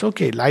forever. It's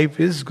okay. Life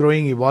is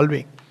growing,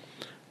 evolving.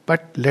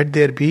 But let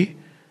there be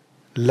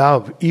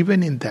love,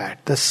 even in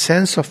that, the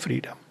sense of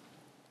freedom.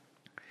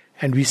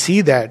 And we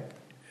see that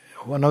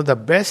one of the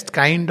best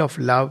kind of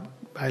love,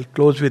 I'll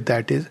close with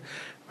that, is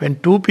when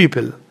 2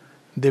 people,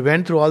 they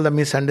went through all the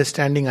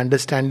misunderstanding,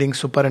 understanding,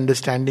 super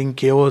understanding,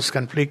 chaos,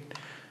 conflict,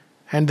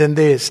 and then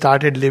they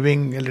started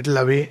living a little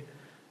away.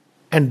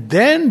 And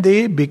then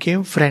they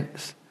became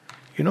friends.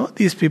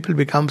 These people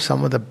become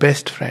some of the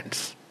best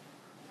friends.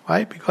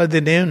 Why? Because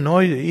they know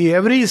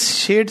every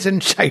shades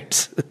and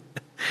shites.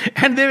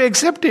 And they've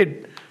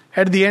accepted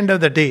at the end of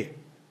the day.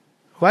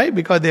 Why?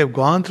 Because they have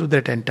gone through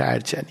that entire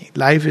journey.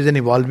 Life is an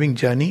evolving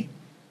journey.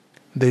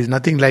 There is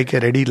nothing like a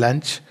ready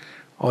lunch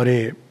or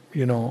a,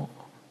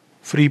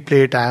 free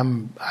plate. I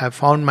have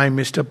found my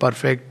Mr.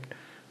 Perfect,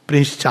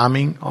 Prince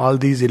Charming, all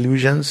these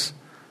illusions.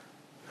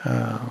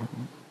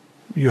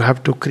 You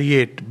have to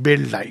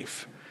build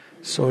life.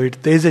 So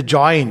there is a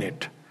joy in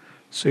it.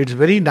 So it's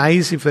very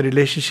nice if a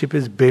relationship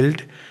is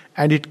built,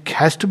 and it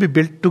has to be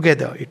built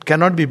together. It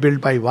cannot be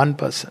built by one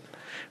person.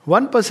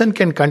 One person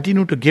can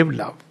continue to give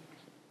love.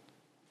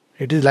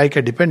 It is like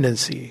a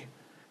dependency.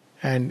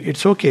 And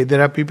it's okay,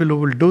 there are people who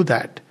will do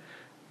that.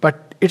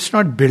 But it's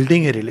not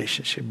building a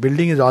relationship.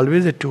 Building is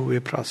always a two-way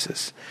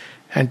process.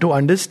 And to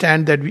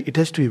understand that it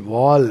has to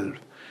evolve.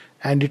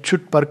 And it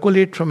should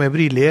percolate from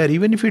every layer.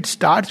 Even if it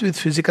starts with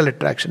physical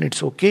attraction,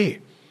 it's okay.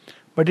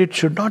 But it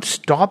should not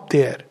stop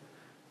there.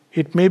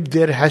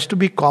 There has to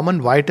be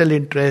common vital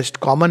interest,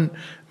 common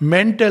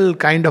mental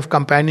kind of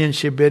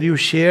companionship where you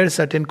share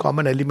certain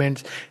common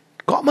elements,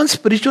 common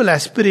spiritual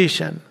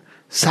aspiration,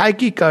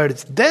 psychic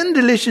urge. Then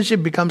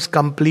relationship becomes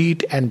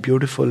complete and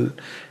beautiful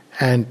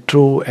and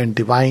true and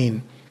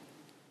divine.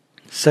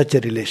 Such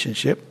a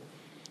relationship,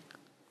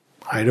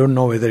 I don't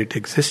know whether it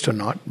exists or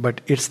not,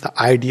 but it's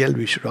the ideal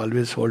we should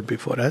always hold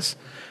before us.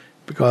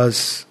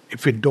 Because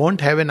if we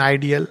don't have an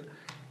ideal,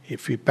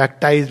 if we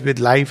pactize with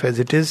life as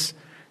it is,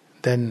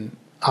 then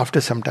after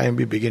some time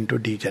we begin to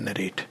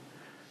degenerate.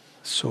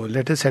 So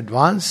let us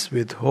advance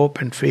with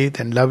hope and faith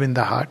and love in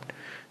the heart,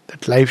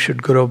 that life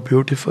should grow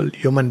beautiful.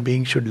 Human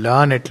beings should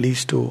learn at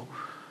least to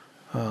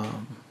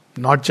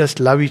not just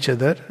love each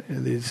other.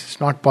 It's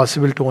not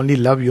possible to only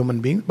love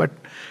human beings, but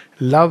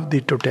love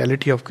the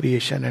totality of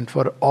creation. And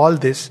for all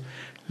this,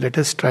 let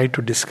us try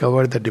to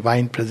discover the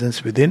divine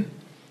presence within,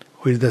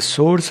 who is the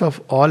source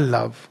of all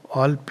love,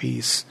 all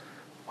peace,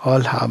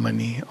 all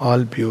harmony,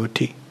 all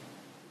beauty,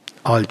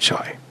 all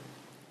joy.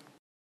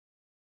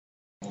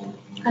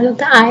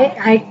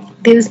 Alokda,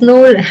 there's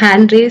no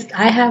hand raised.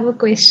 I have a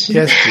question.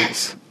 Yes,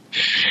 please.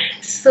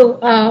 So,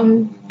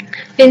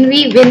 when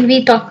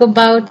we talk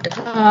about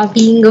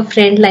being a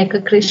friend like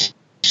a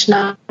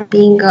Krishna,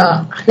 being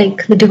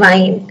like the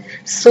divine,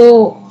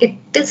 so it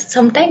is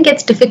sometimes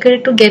gets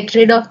difficult to get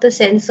rid of the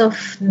sense of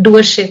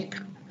doership.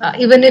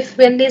 Even if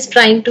when he's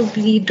trying to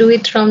do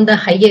it from the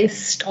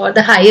highest or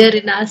the higher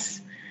in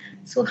us.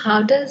 So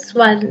how does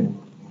one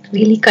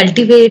really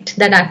cultivate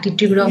that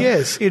attitude of...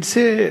 Yes, it's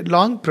a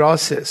long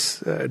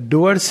process.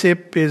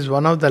 Doership is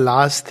one of the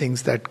last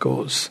things that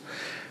goes.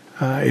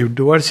 If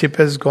doership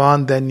has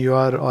gone, then you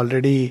are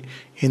already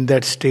in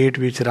that state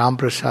which Ram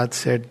Prasad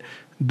said,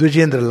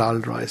 Dwijendra Lal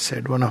Roy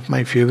said, one of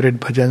my favorite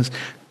bhajans,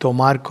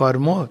 Tomar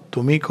kormo,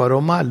 tumi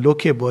koroma,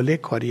 loke bole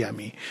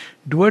koryami.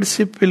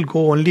 Doership will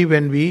go only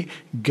when we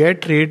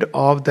get rid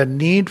of the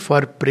need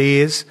for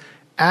praise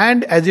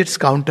and as its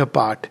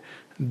counterpart,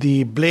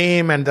 the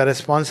blame and the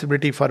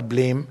responsibility for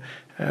blame,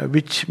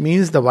 which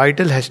means the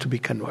vital has to be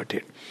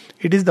converted.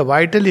 It is the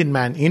vital in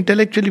man.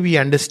 Intellectually we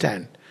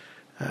understand.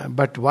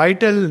 But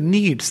vital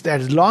needs, that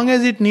as long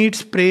as it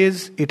needs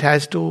praise, it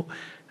has to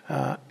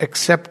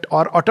accept,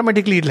 or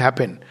automatically it will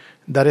happen,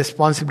 the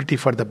responsibility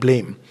for the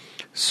blame.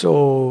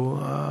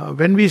 So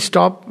when we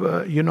stop,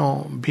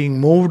 being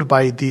moved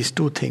by these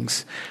two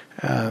things,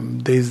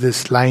 there is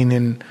this line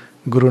in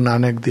Guru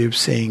Nanak Dev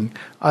saying,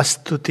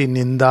 Astuti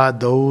ninda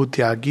dau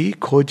tyagi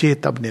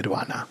khoje tab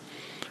nirvana.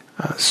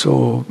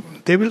 So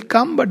they will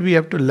come, but we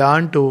have to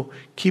learn to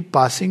keep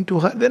passing to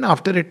her. Then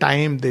after a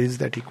time, there is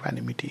that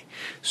equanimity.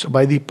 So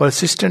by the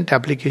persistent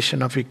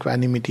application of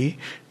equanimity,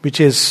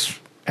 which is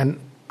an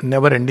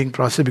never-ending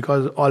process,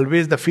 because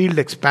always the field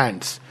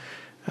expands,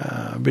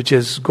 which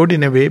is good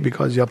in a way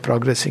because you are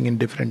progressing in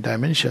different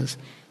dimensions,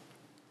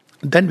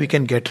 then we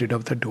can get rid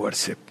of the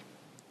doership.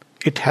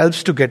 It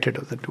helps to get rid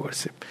of the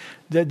doership.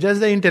 Just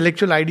the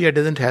intellectual idea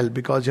doesn't help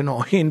because,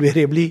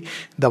 invariably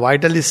the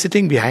vital is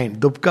sitting behind.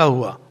 Dubka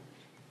hua.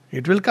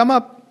 It will come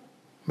up.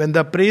 When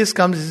the praise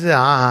comes, you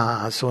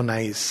say, so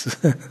nice.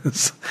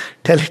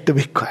 Tell it to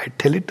be quiet.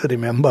 Tell it to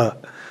remember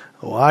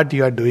what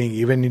you are doing.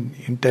 Even in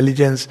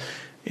intelligence,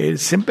 a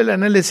simple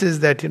analysis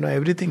that,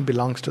 everything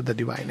belongs to the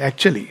divine.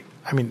 Actually,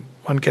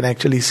 one can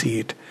actually see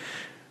it.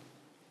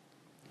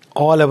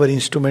 All our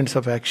instruments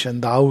of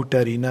action, the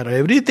outer, inner,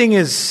 everything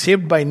is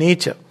shaped by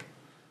nature.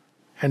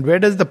 And where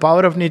does the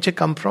power of nature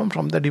come from?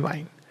 From the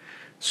divine.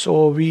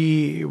 So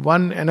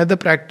another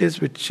practice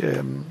which,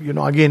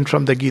 again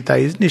from the Gita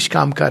is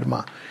Nishkam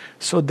Karma.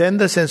 So then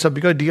the sense of,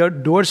 because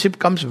doership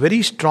comes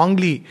very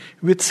strongly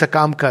with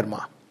Sakam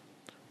Karma.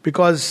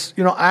 Because,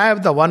 I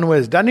am the one who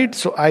has done it,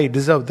 so I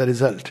deserve the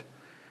result.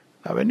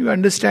 Now when you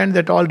understand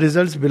that all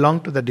results belong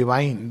to the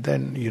divine,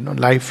 then,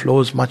 life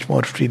flows much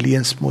more freely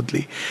and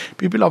smoothly.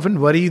 People often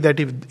worry that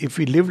if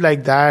we live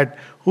like that,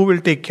 who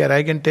will take care?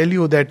 I can tell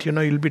you that,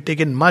 you'll be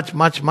taken much,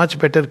 much, much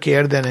better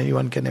care than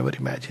anyone can ever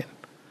imagine.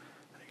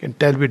 Can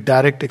tell with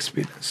direct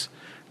experience.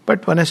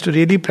 But one has to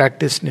really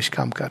practice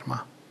Nishkam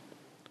Karma.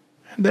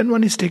 And then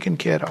one is taken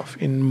care of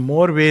in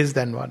more ways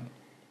than one.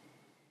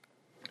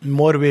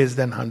 More ways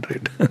than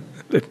 100.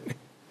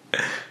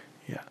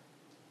 Yeah.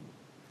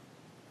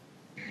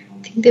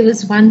 I think there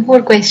was one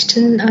more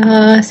question,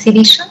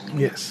 Sirisha.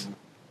 Yes.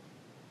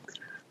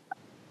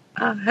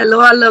 Hello,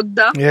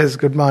 Alokda. Yes,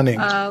 good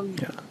morning. I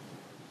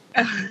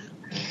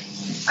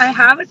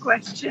have a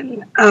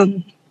question.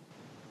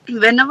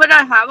 Whenever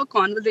I have a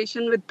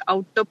conversation with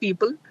outer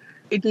people,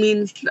 it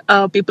means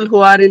people who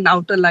are in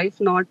outer life,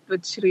 not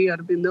with Sri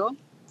Aurobindo.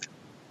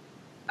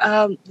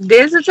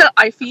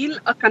 I feel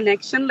a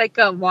connection like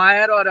a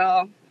wire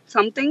or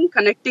something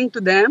connecting to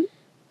them.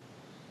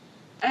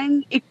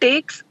 and it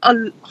takes a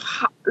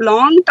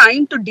long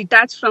time to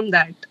detach from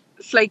that.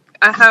 It's like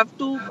I have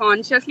to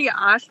consciously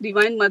ask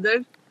Divine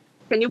Mother,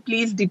 can you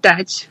please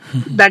detach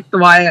that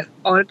wire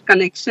or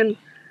connection?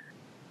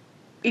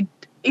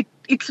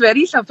 It's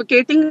very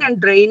suffocating and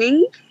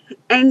draining,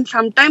 and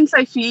sometimes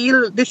I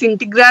feel this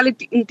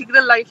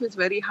integral life is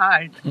very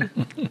hard.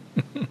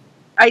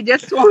 I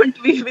just want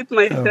to be with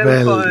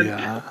myself.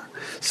 Yeah.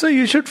 So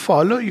you should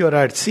follow your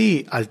heart.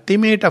 See,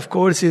 ultimate, of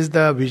course, is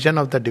the vision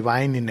of the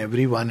divine in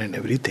everyone and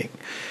everything.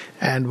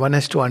 And one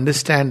has to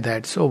understand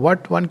that. So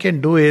what one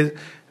can do is,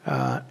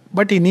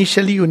 but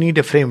initially you need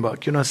a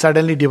framework.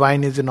 Suddenly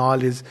divine is in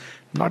all is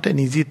not an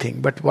easy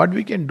thing. But what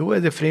we can do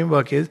as a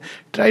framework is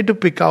try to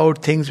pick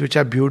out things which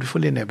are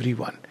beautiful in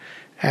everyone.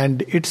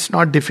 And it's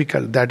not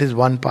difficult. That is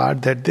one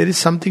part, that there is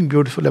something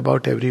beautiful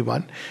about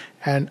everyone.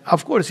 And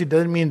of course, it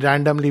doesn't mean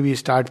randomly we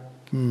start,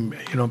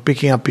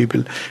 picking up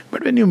people.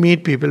 But when you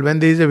meet people, when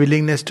there is a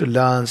willingness to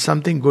learn,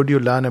 something good you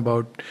learn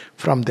about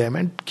from them,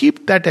 and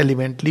keep that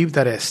element, leave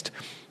the rest.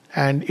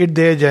 And it's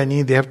their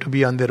journey, they have to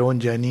be on their own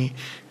journey.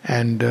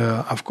 And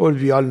of course,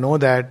 we all know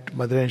that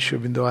Mother and Sri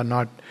Aurobindo are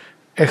not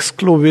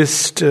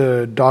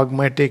exclusivist,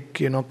 dogmatic,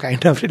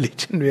 kind of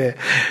religion where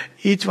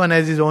each one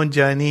has his own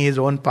journey, his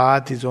own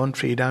path, his own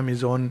freedom,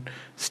 his own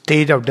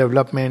stage of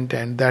development,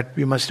 and that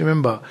we must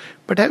remember.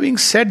 But having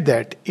said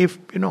that, if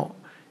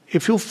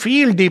you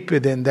feel deep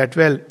within that,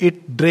 well,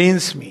 it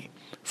drains me,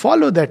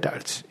 follow that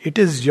urge. It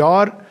is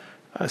your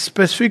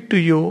specific to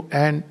you,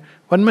 and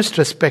one must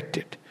respect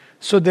it.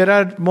 So there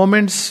are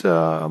moments,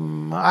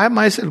 I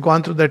myself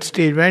gone through that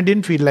stage when I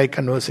didn't feel like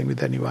conversing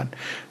with anyone.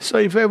 So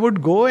if I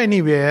would go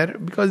anywhere,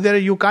 because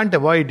you can't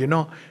avoid,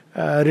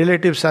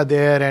 relatives are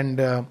there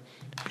and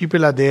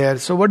people are there.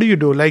 So what do you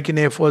do? Like in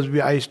Air Force,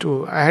 I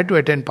had to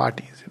attend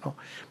parties.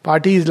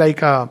 Party is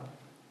like a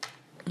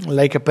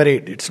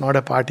parade. It's not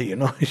a party.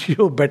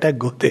 You better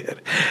go there.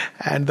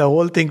 And the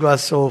whole thing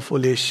was so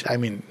foolish. I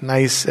mean,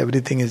 nice.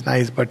 Everything is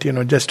nice, but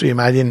just to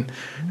imagine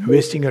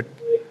wasting your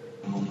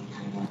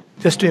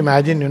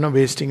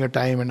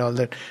time and all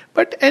that.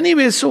 But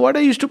anyway, so what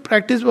I used to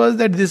practice was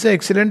that this is an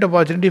excellent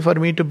opportunity for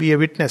me to be a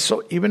witness.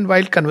 So even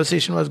while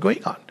conversation was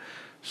going on,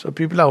 so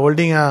people are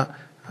holding a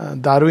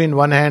daru in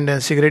one hand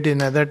and cigarette in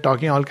another,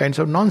 talking all kinds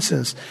of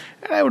nonsense.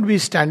 And I would be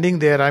standing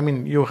there. I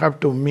mean, you have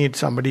to meet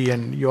somebody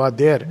and you are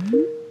there.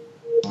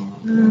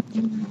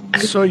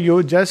 So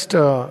you just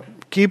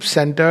keep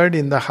centered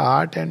in the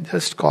heart and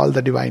just call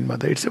the Divine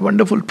Mother. It's a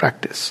wonderful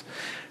practice.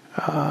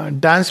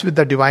 Dance with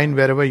the divine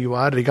wherever you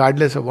are,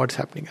 regardless of what's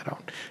happening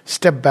around.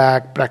 Step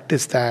back,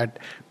 practice that.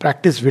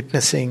 Practice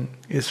witnessing.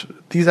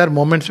 These are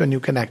moments when you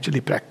can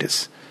actually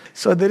practice.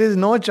 So there is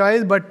no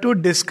choice but to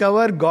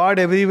discover God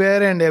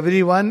everywhere and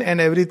everyone and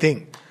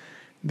everything.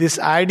 This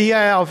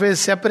idea of a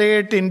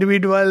separate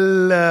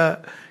individual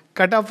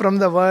cut off from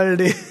the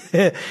world.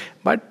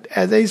 But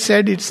as I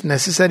said, it's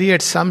necessary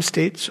at some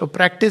stage. So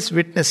practice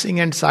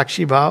witnessing and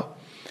Sakshi Bhav.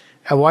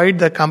 Avoid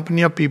the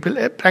company of people.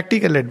 A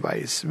practical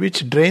advice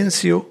which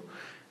drains you.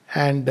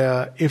 And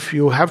if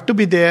you have to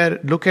be there,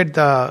 look at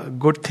the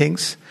good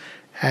things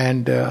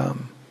and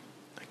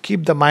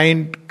keep the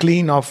mind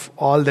clean of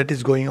all that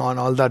is going on,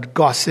 all that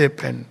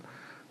gossip, and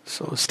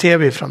so stay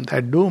away from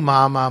that. Do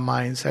ma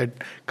inside.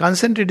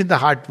 Concentrate in the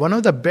heart. One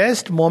of the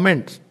best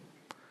moments,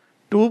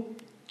 2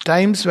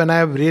 times when I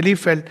have really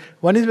felt,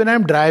 one is when I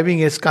am driving,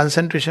 his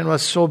concentration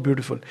was so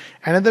beautiful.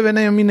 Another when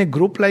I am in a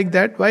group like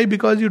that. Why?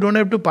 Because you don't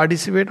have to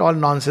participate, all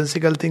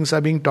nonsensical things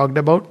are being talked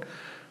about.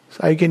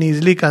 So I can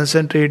easily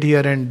concentrate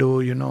here and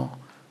do,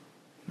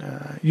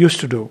 used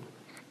to do.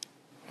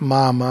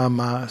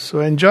 Ma. So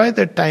enjoy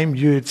that time.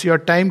 It's your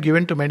time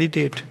given to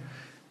meditate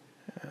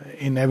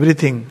in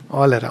everything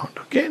all around.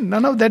 Okay?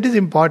 None of that is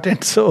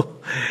important. So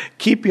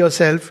keep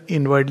yourself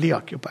inwardly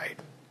occupied.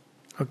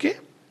 Okay?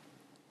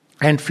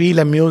 And feel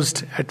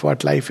amused at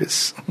what life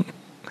is.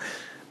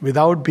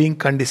 Without being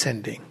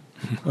condescending.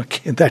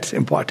 Okay? That's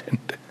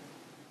important.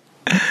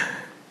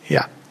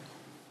 Yeah.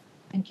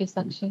 Thank you,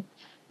 Sakshi.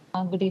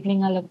 Good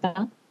evening,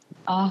 Alabda.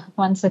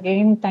 Once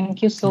again,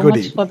 thank you so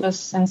much for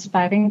this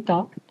inspiring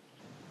talk.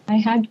 I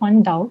had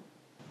one doubt.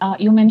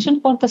 You mentioned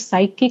about the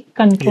psychic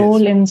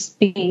control in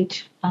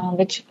speech,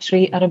 which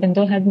Sri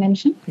Aurobindo had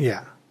mentioned.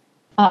 Yeah.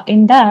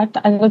 In that,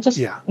 I was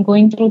just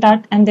going through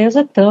that, and there's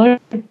a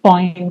third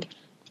point.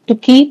 To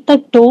keep the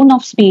tone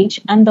of speech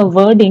and the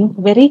wording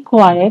very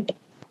quiet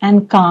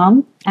and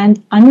calm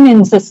and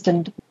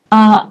uninsistent.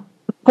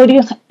 Could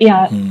you,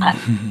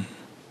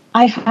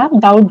 I have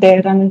doubt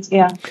there, and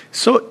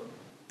So,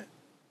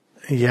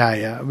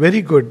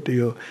 very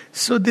good.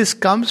 So this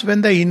comes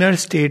when the inner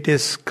state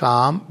is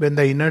calm, when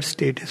the inner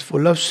state is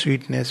full of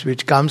sweetness,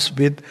 which comes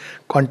with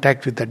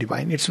contact with the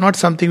divine. It's not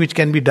something which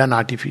can be done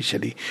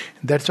artificially.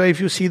 That's why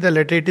if you see the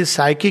letter, it is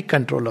psychic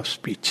control of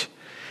speech.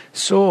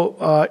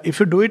 So,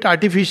 if you do it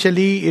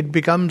artificially, it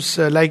becomes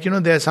like,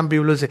 there are some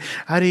people who say,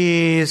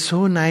 "Arey,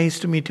 so nice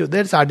to meet you."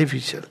 That's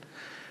artificial.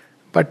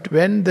 But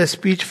when the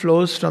speech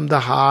flows from the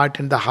heart,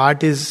 and the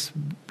heart is,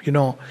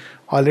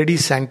 already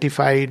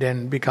sanctified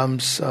and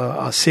becomes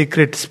a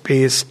sacred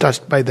space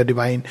touched by the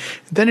divine,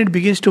 then it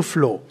begins to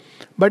flow.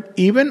 But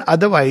even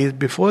otherwise,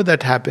 before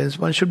that happens,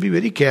 one should be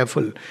very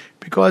careful,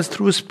 because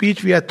through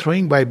speech we are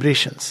throwing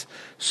vibrations.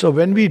 So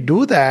when we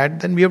do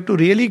that, then we have to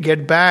really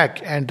get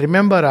back and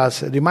remind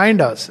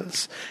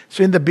ourselves.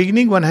 So in the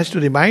beginning, one has to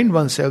remind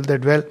oneself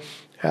that,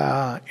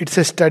 it's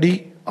a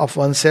study of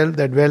oneself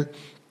that,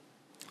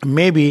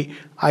 maybe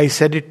I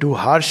said it too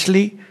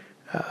harshly.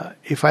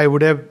 If I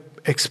would have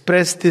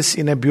expressed this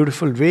in a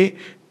beautiful way,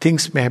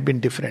 things may have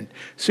been different.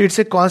 So it's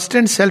a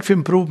constant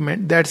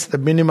self-improvement. That's the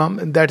minimum,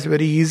 and that's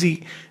very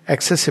easy,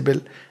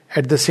 accessible.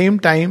 At the same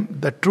time,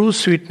 the true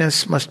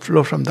sweetness must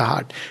flow from the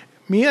heart.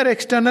 Mere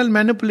external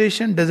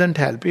manipulation doesn't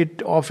help.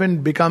 It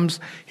often becomes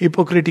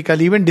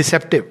hypocritical, even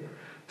deceptive.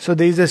 So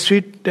there is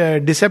a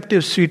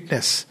deceptive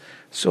sweetness.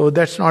 So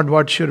that's not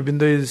what Sri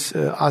Aurobindo is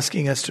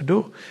asking us to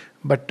do,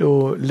 but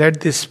to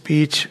let this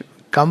speech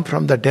come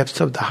from the depths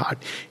of the heart.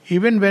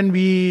 Even when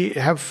we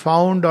have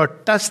found or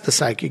touched the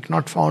psychic,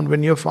 not found,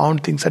 when you have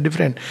found, things are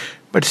different.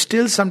 But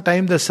still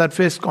sometimes the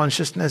surface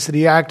consciousness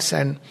reacts,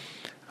 and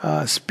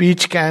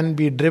speech can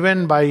be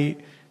driven by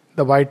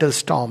the vital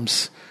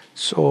storms.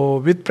 So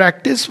with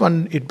practice,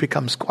 it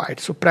becomes quiet.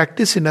 So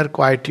practice inner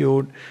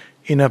quietude,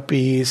 inner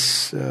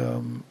peace,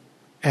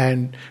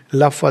 and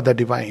love for the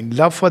divine.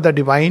 Love for the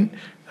divine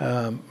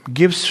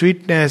gives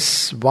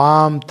sweetness,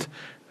 warmth,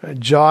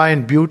 joy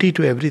and beauty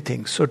to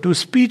everything. So to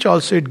speech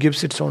also it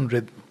gives its own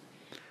rhythm.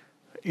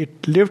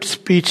 It lifts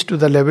speech to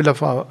the level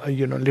of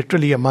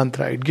literally a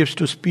mantra. It gives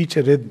to speech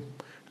a rhythm,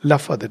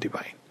 love for the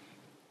divine.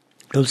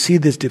 You'll see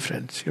this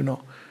difference,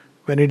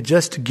 when it's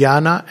just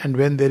jnana and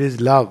when there is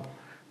love,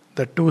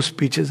 the two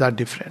speeches are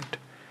different.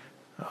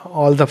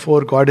 All the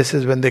four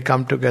goddesses, when they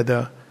come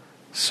together,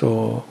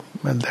 so,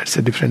 that's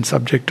a different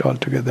subject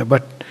altogether.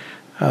 But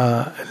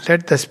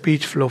let the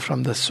speech flow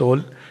from the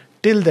soul.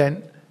 Till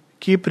then,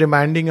 keep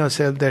reminding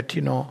yourself that,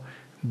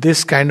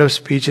 this kind of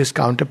speech is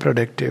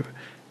counterproductive.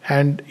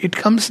 And it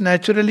comes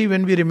naturally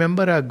when we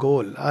remember our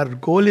goal. Our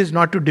goal is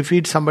not to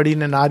defeat somebody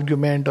in an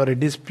argument or a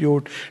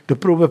dispute, to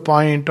prove a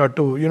point, or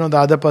to, the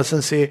other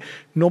person say,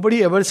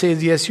 nobody ever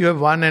says, yes, you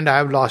have won and I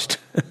have lost.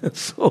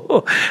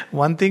 So,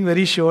 one thing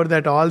very sure,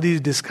 that all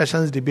these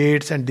discussions,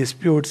 debates and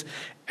disputes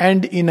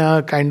end in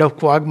a kind of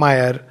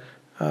quagmire.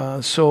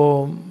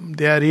 So,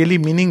 they are really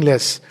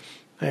meaningless.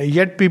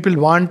 Yet people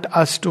want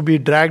us to be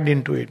dragged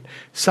into it.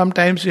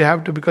 Sometimes you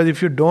have to, because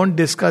if you don't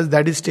discuss,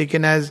 that is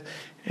taken as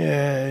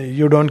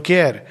you don't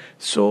care.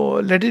 So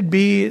let it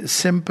be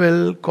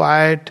simple,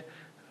 quiet,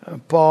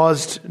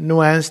 paused,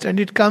 nuanced, and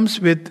it comes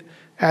with,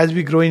 as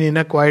we grow in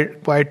inner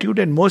quietude,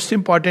 and most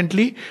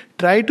importantly,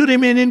 try to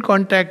remain in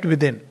contact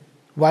within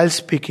while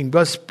speaking,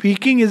 because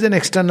speaking is an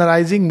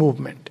externalizing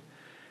movement.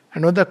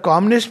 And what the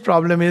commonest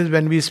problem is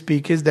when we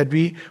speak is that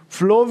we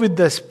flow with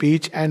the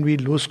speech and we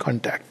lose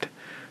contact.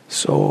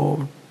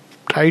 So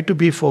try to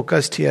be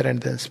focused here and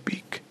then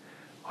speak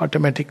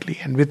automatically,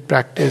 and with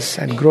practice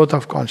and growth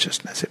of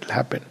consciousness it will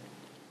happen.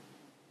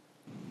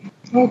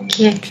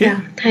 Okay. Yeah.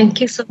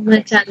 Thank you so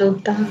much,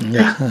 Alokda.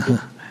 Yeah.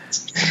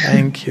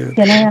 Thank you.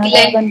 Can I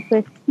ask one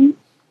question?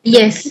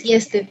 Yes,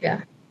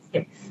 Divya.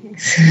 Yes.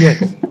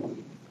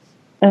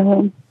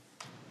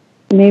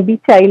 Maybe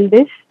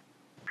childish,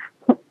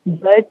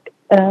 but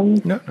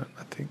no,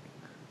 nothing.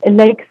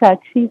 Like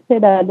Sakshi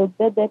said,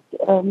 Alokda, that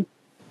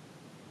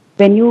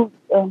when you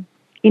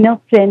in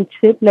a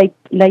friendship, like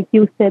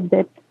you said,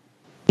 that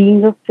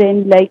being a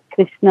friend like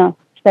Krishna,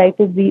 try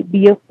to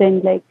be a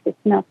friend like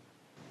Krishna.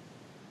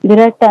 There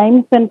are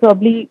times when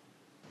probably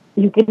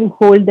you can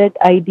hold that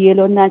ideal,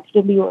 or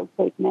naturally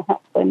also it may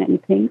happen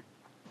and things.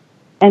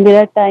 And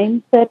there are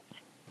times that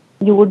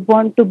you would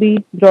want to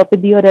be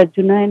Draupadi or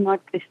Arjuna and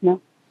not Krishna.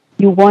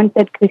 You want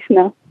that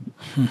Krishna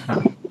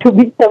to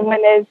be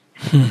someone else.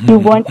 You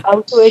want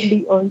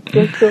outwardly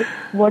also. So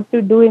what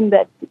to do in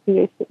that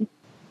situation?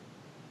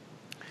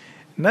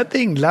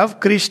 Nothing. Love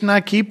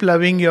Krishna, keep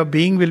loving, your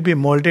being will be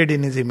molded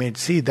in his image.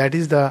 See, that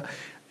is there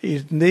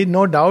is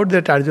no doubt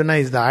that Arjuna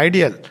is the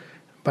ideal.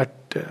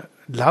 But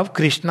love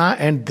Krishna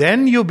and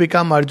then you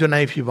become Arjuna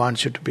if he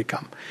wants you to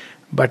become.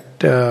 But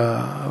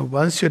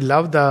once you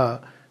love the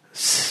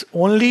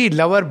only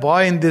lover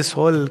boy in this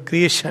whole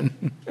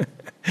creation,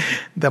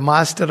 the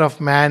master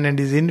of man and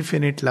his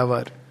infinite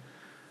lover.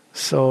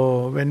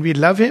 So when we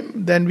love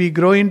him, then we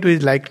grow into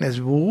his likeness.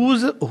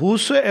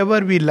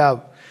 Whosoever we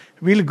love,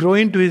 we'll grow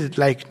into his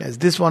likeness.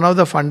 This is one of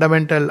the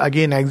fundamental,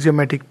 again,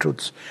 axiomatic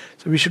truths.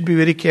 So we should be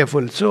very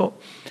careful. So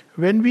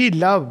when we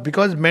love,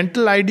 because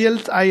mental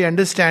ideals, I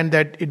understand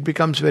that it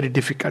becomes very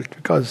difficult,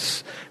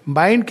 because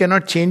mind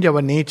cannot change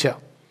our nature.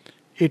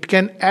 It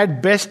can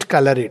at best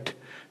color it.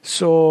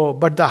 So,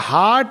 but the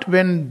heart,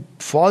 when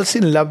falls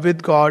in love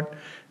with God,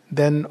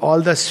 then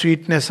all the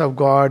sweetness of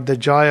God, the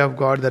joy of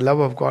God, the love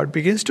of God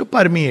begins to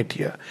permeate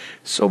here.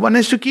 So one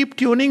has to keep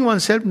tuning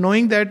oneself,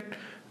 knowing that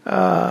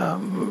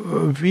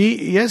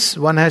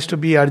one has to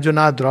be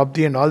Arjuna,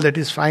 Draupadi and all, that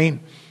is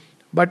fine.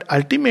 But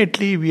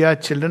ultimately, we are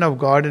children of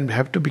God and we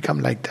have to become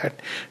like that.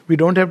 We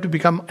don't have to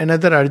become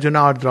another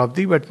Arjuna or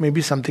Draupadi, but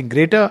maybe something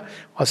greater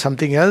or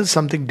something else,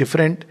 something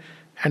different.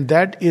 And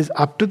that is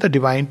up to the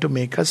divine to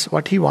make us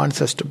what he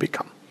wants us to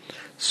become.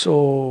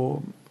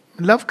 So,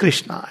 love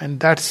Krishna,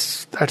 and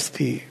that's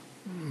the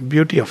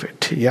beauty of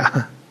it.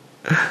 Yeah.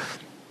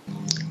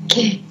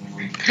 Okay.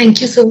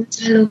 Thank you so much,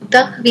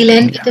 Alokda. We'll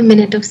end with a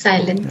minute of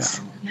silence.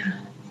 Yeah.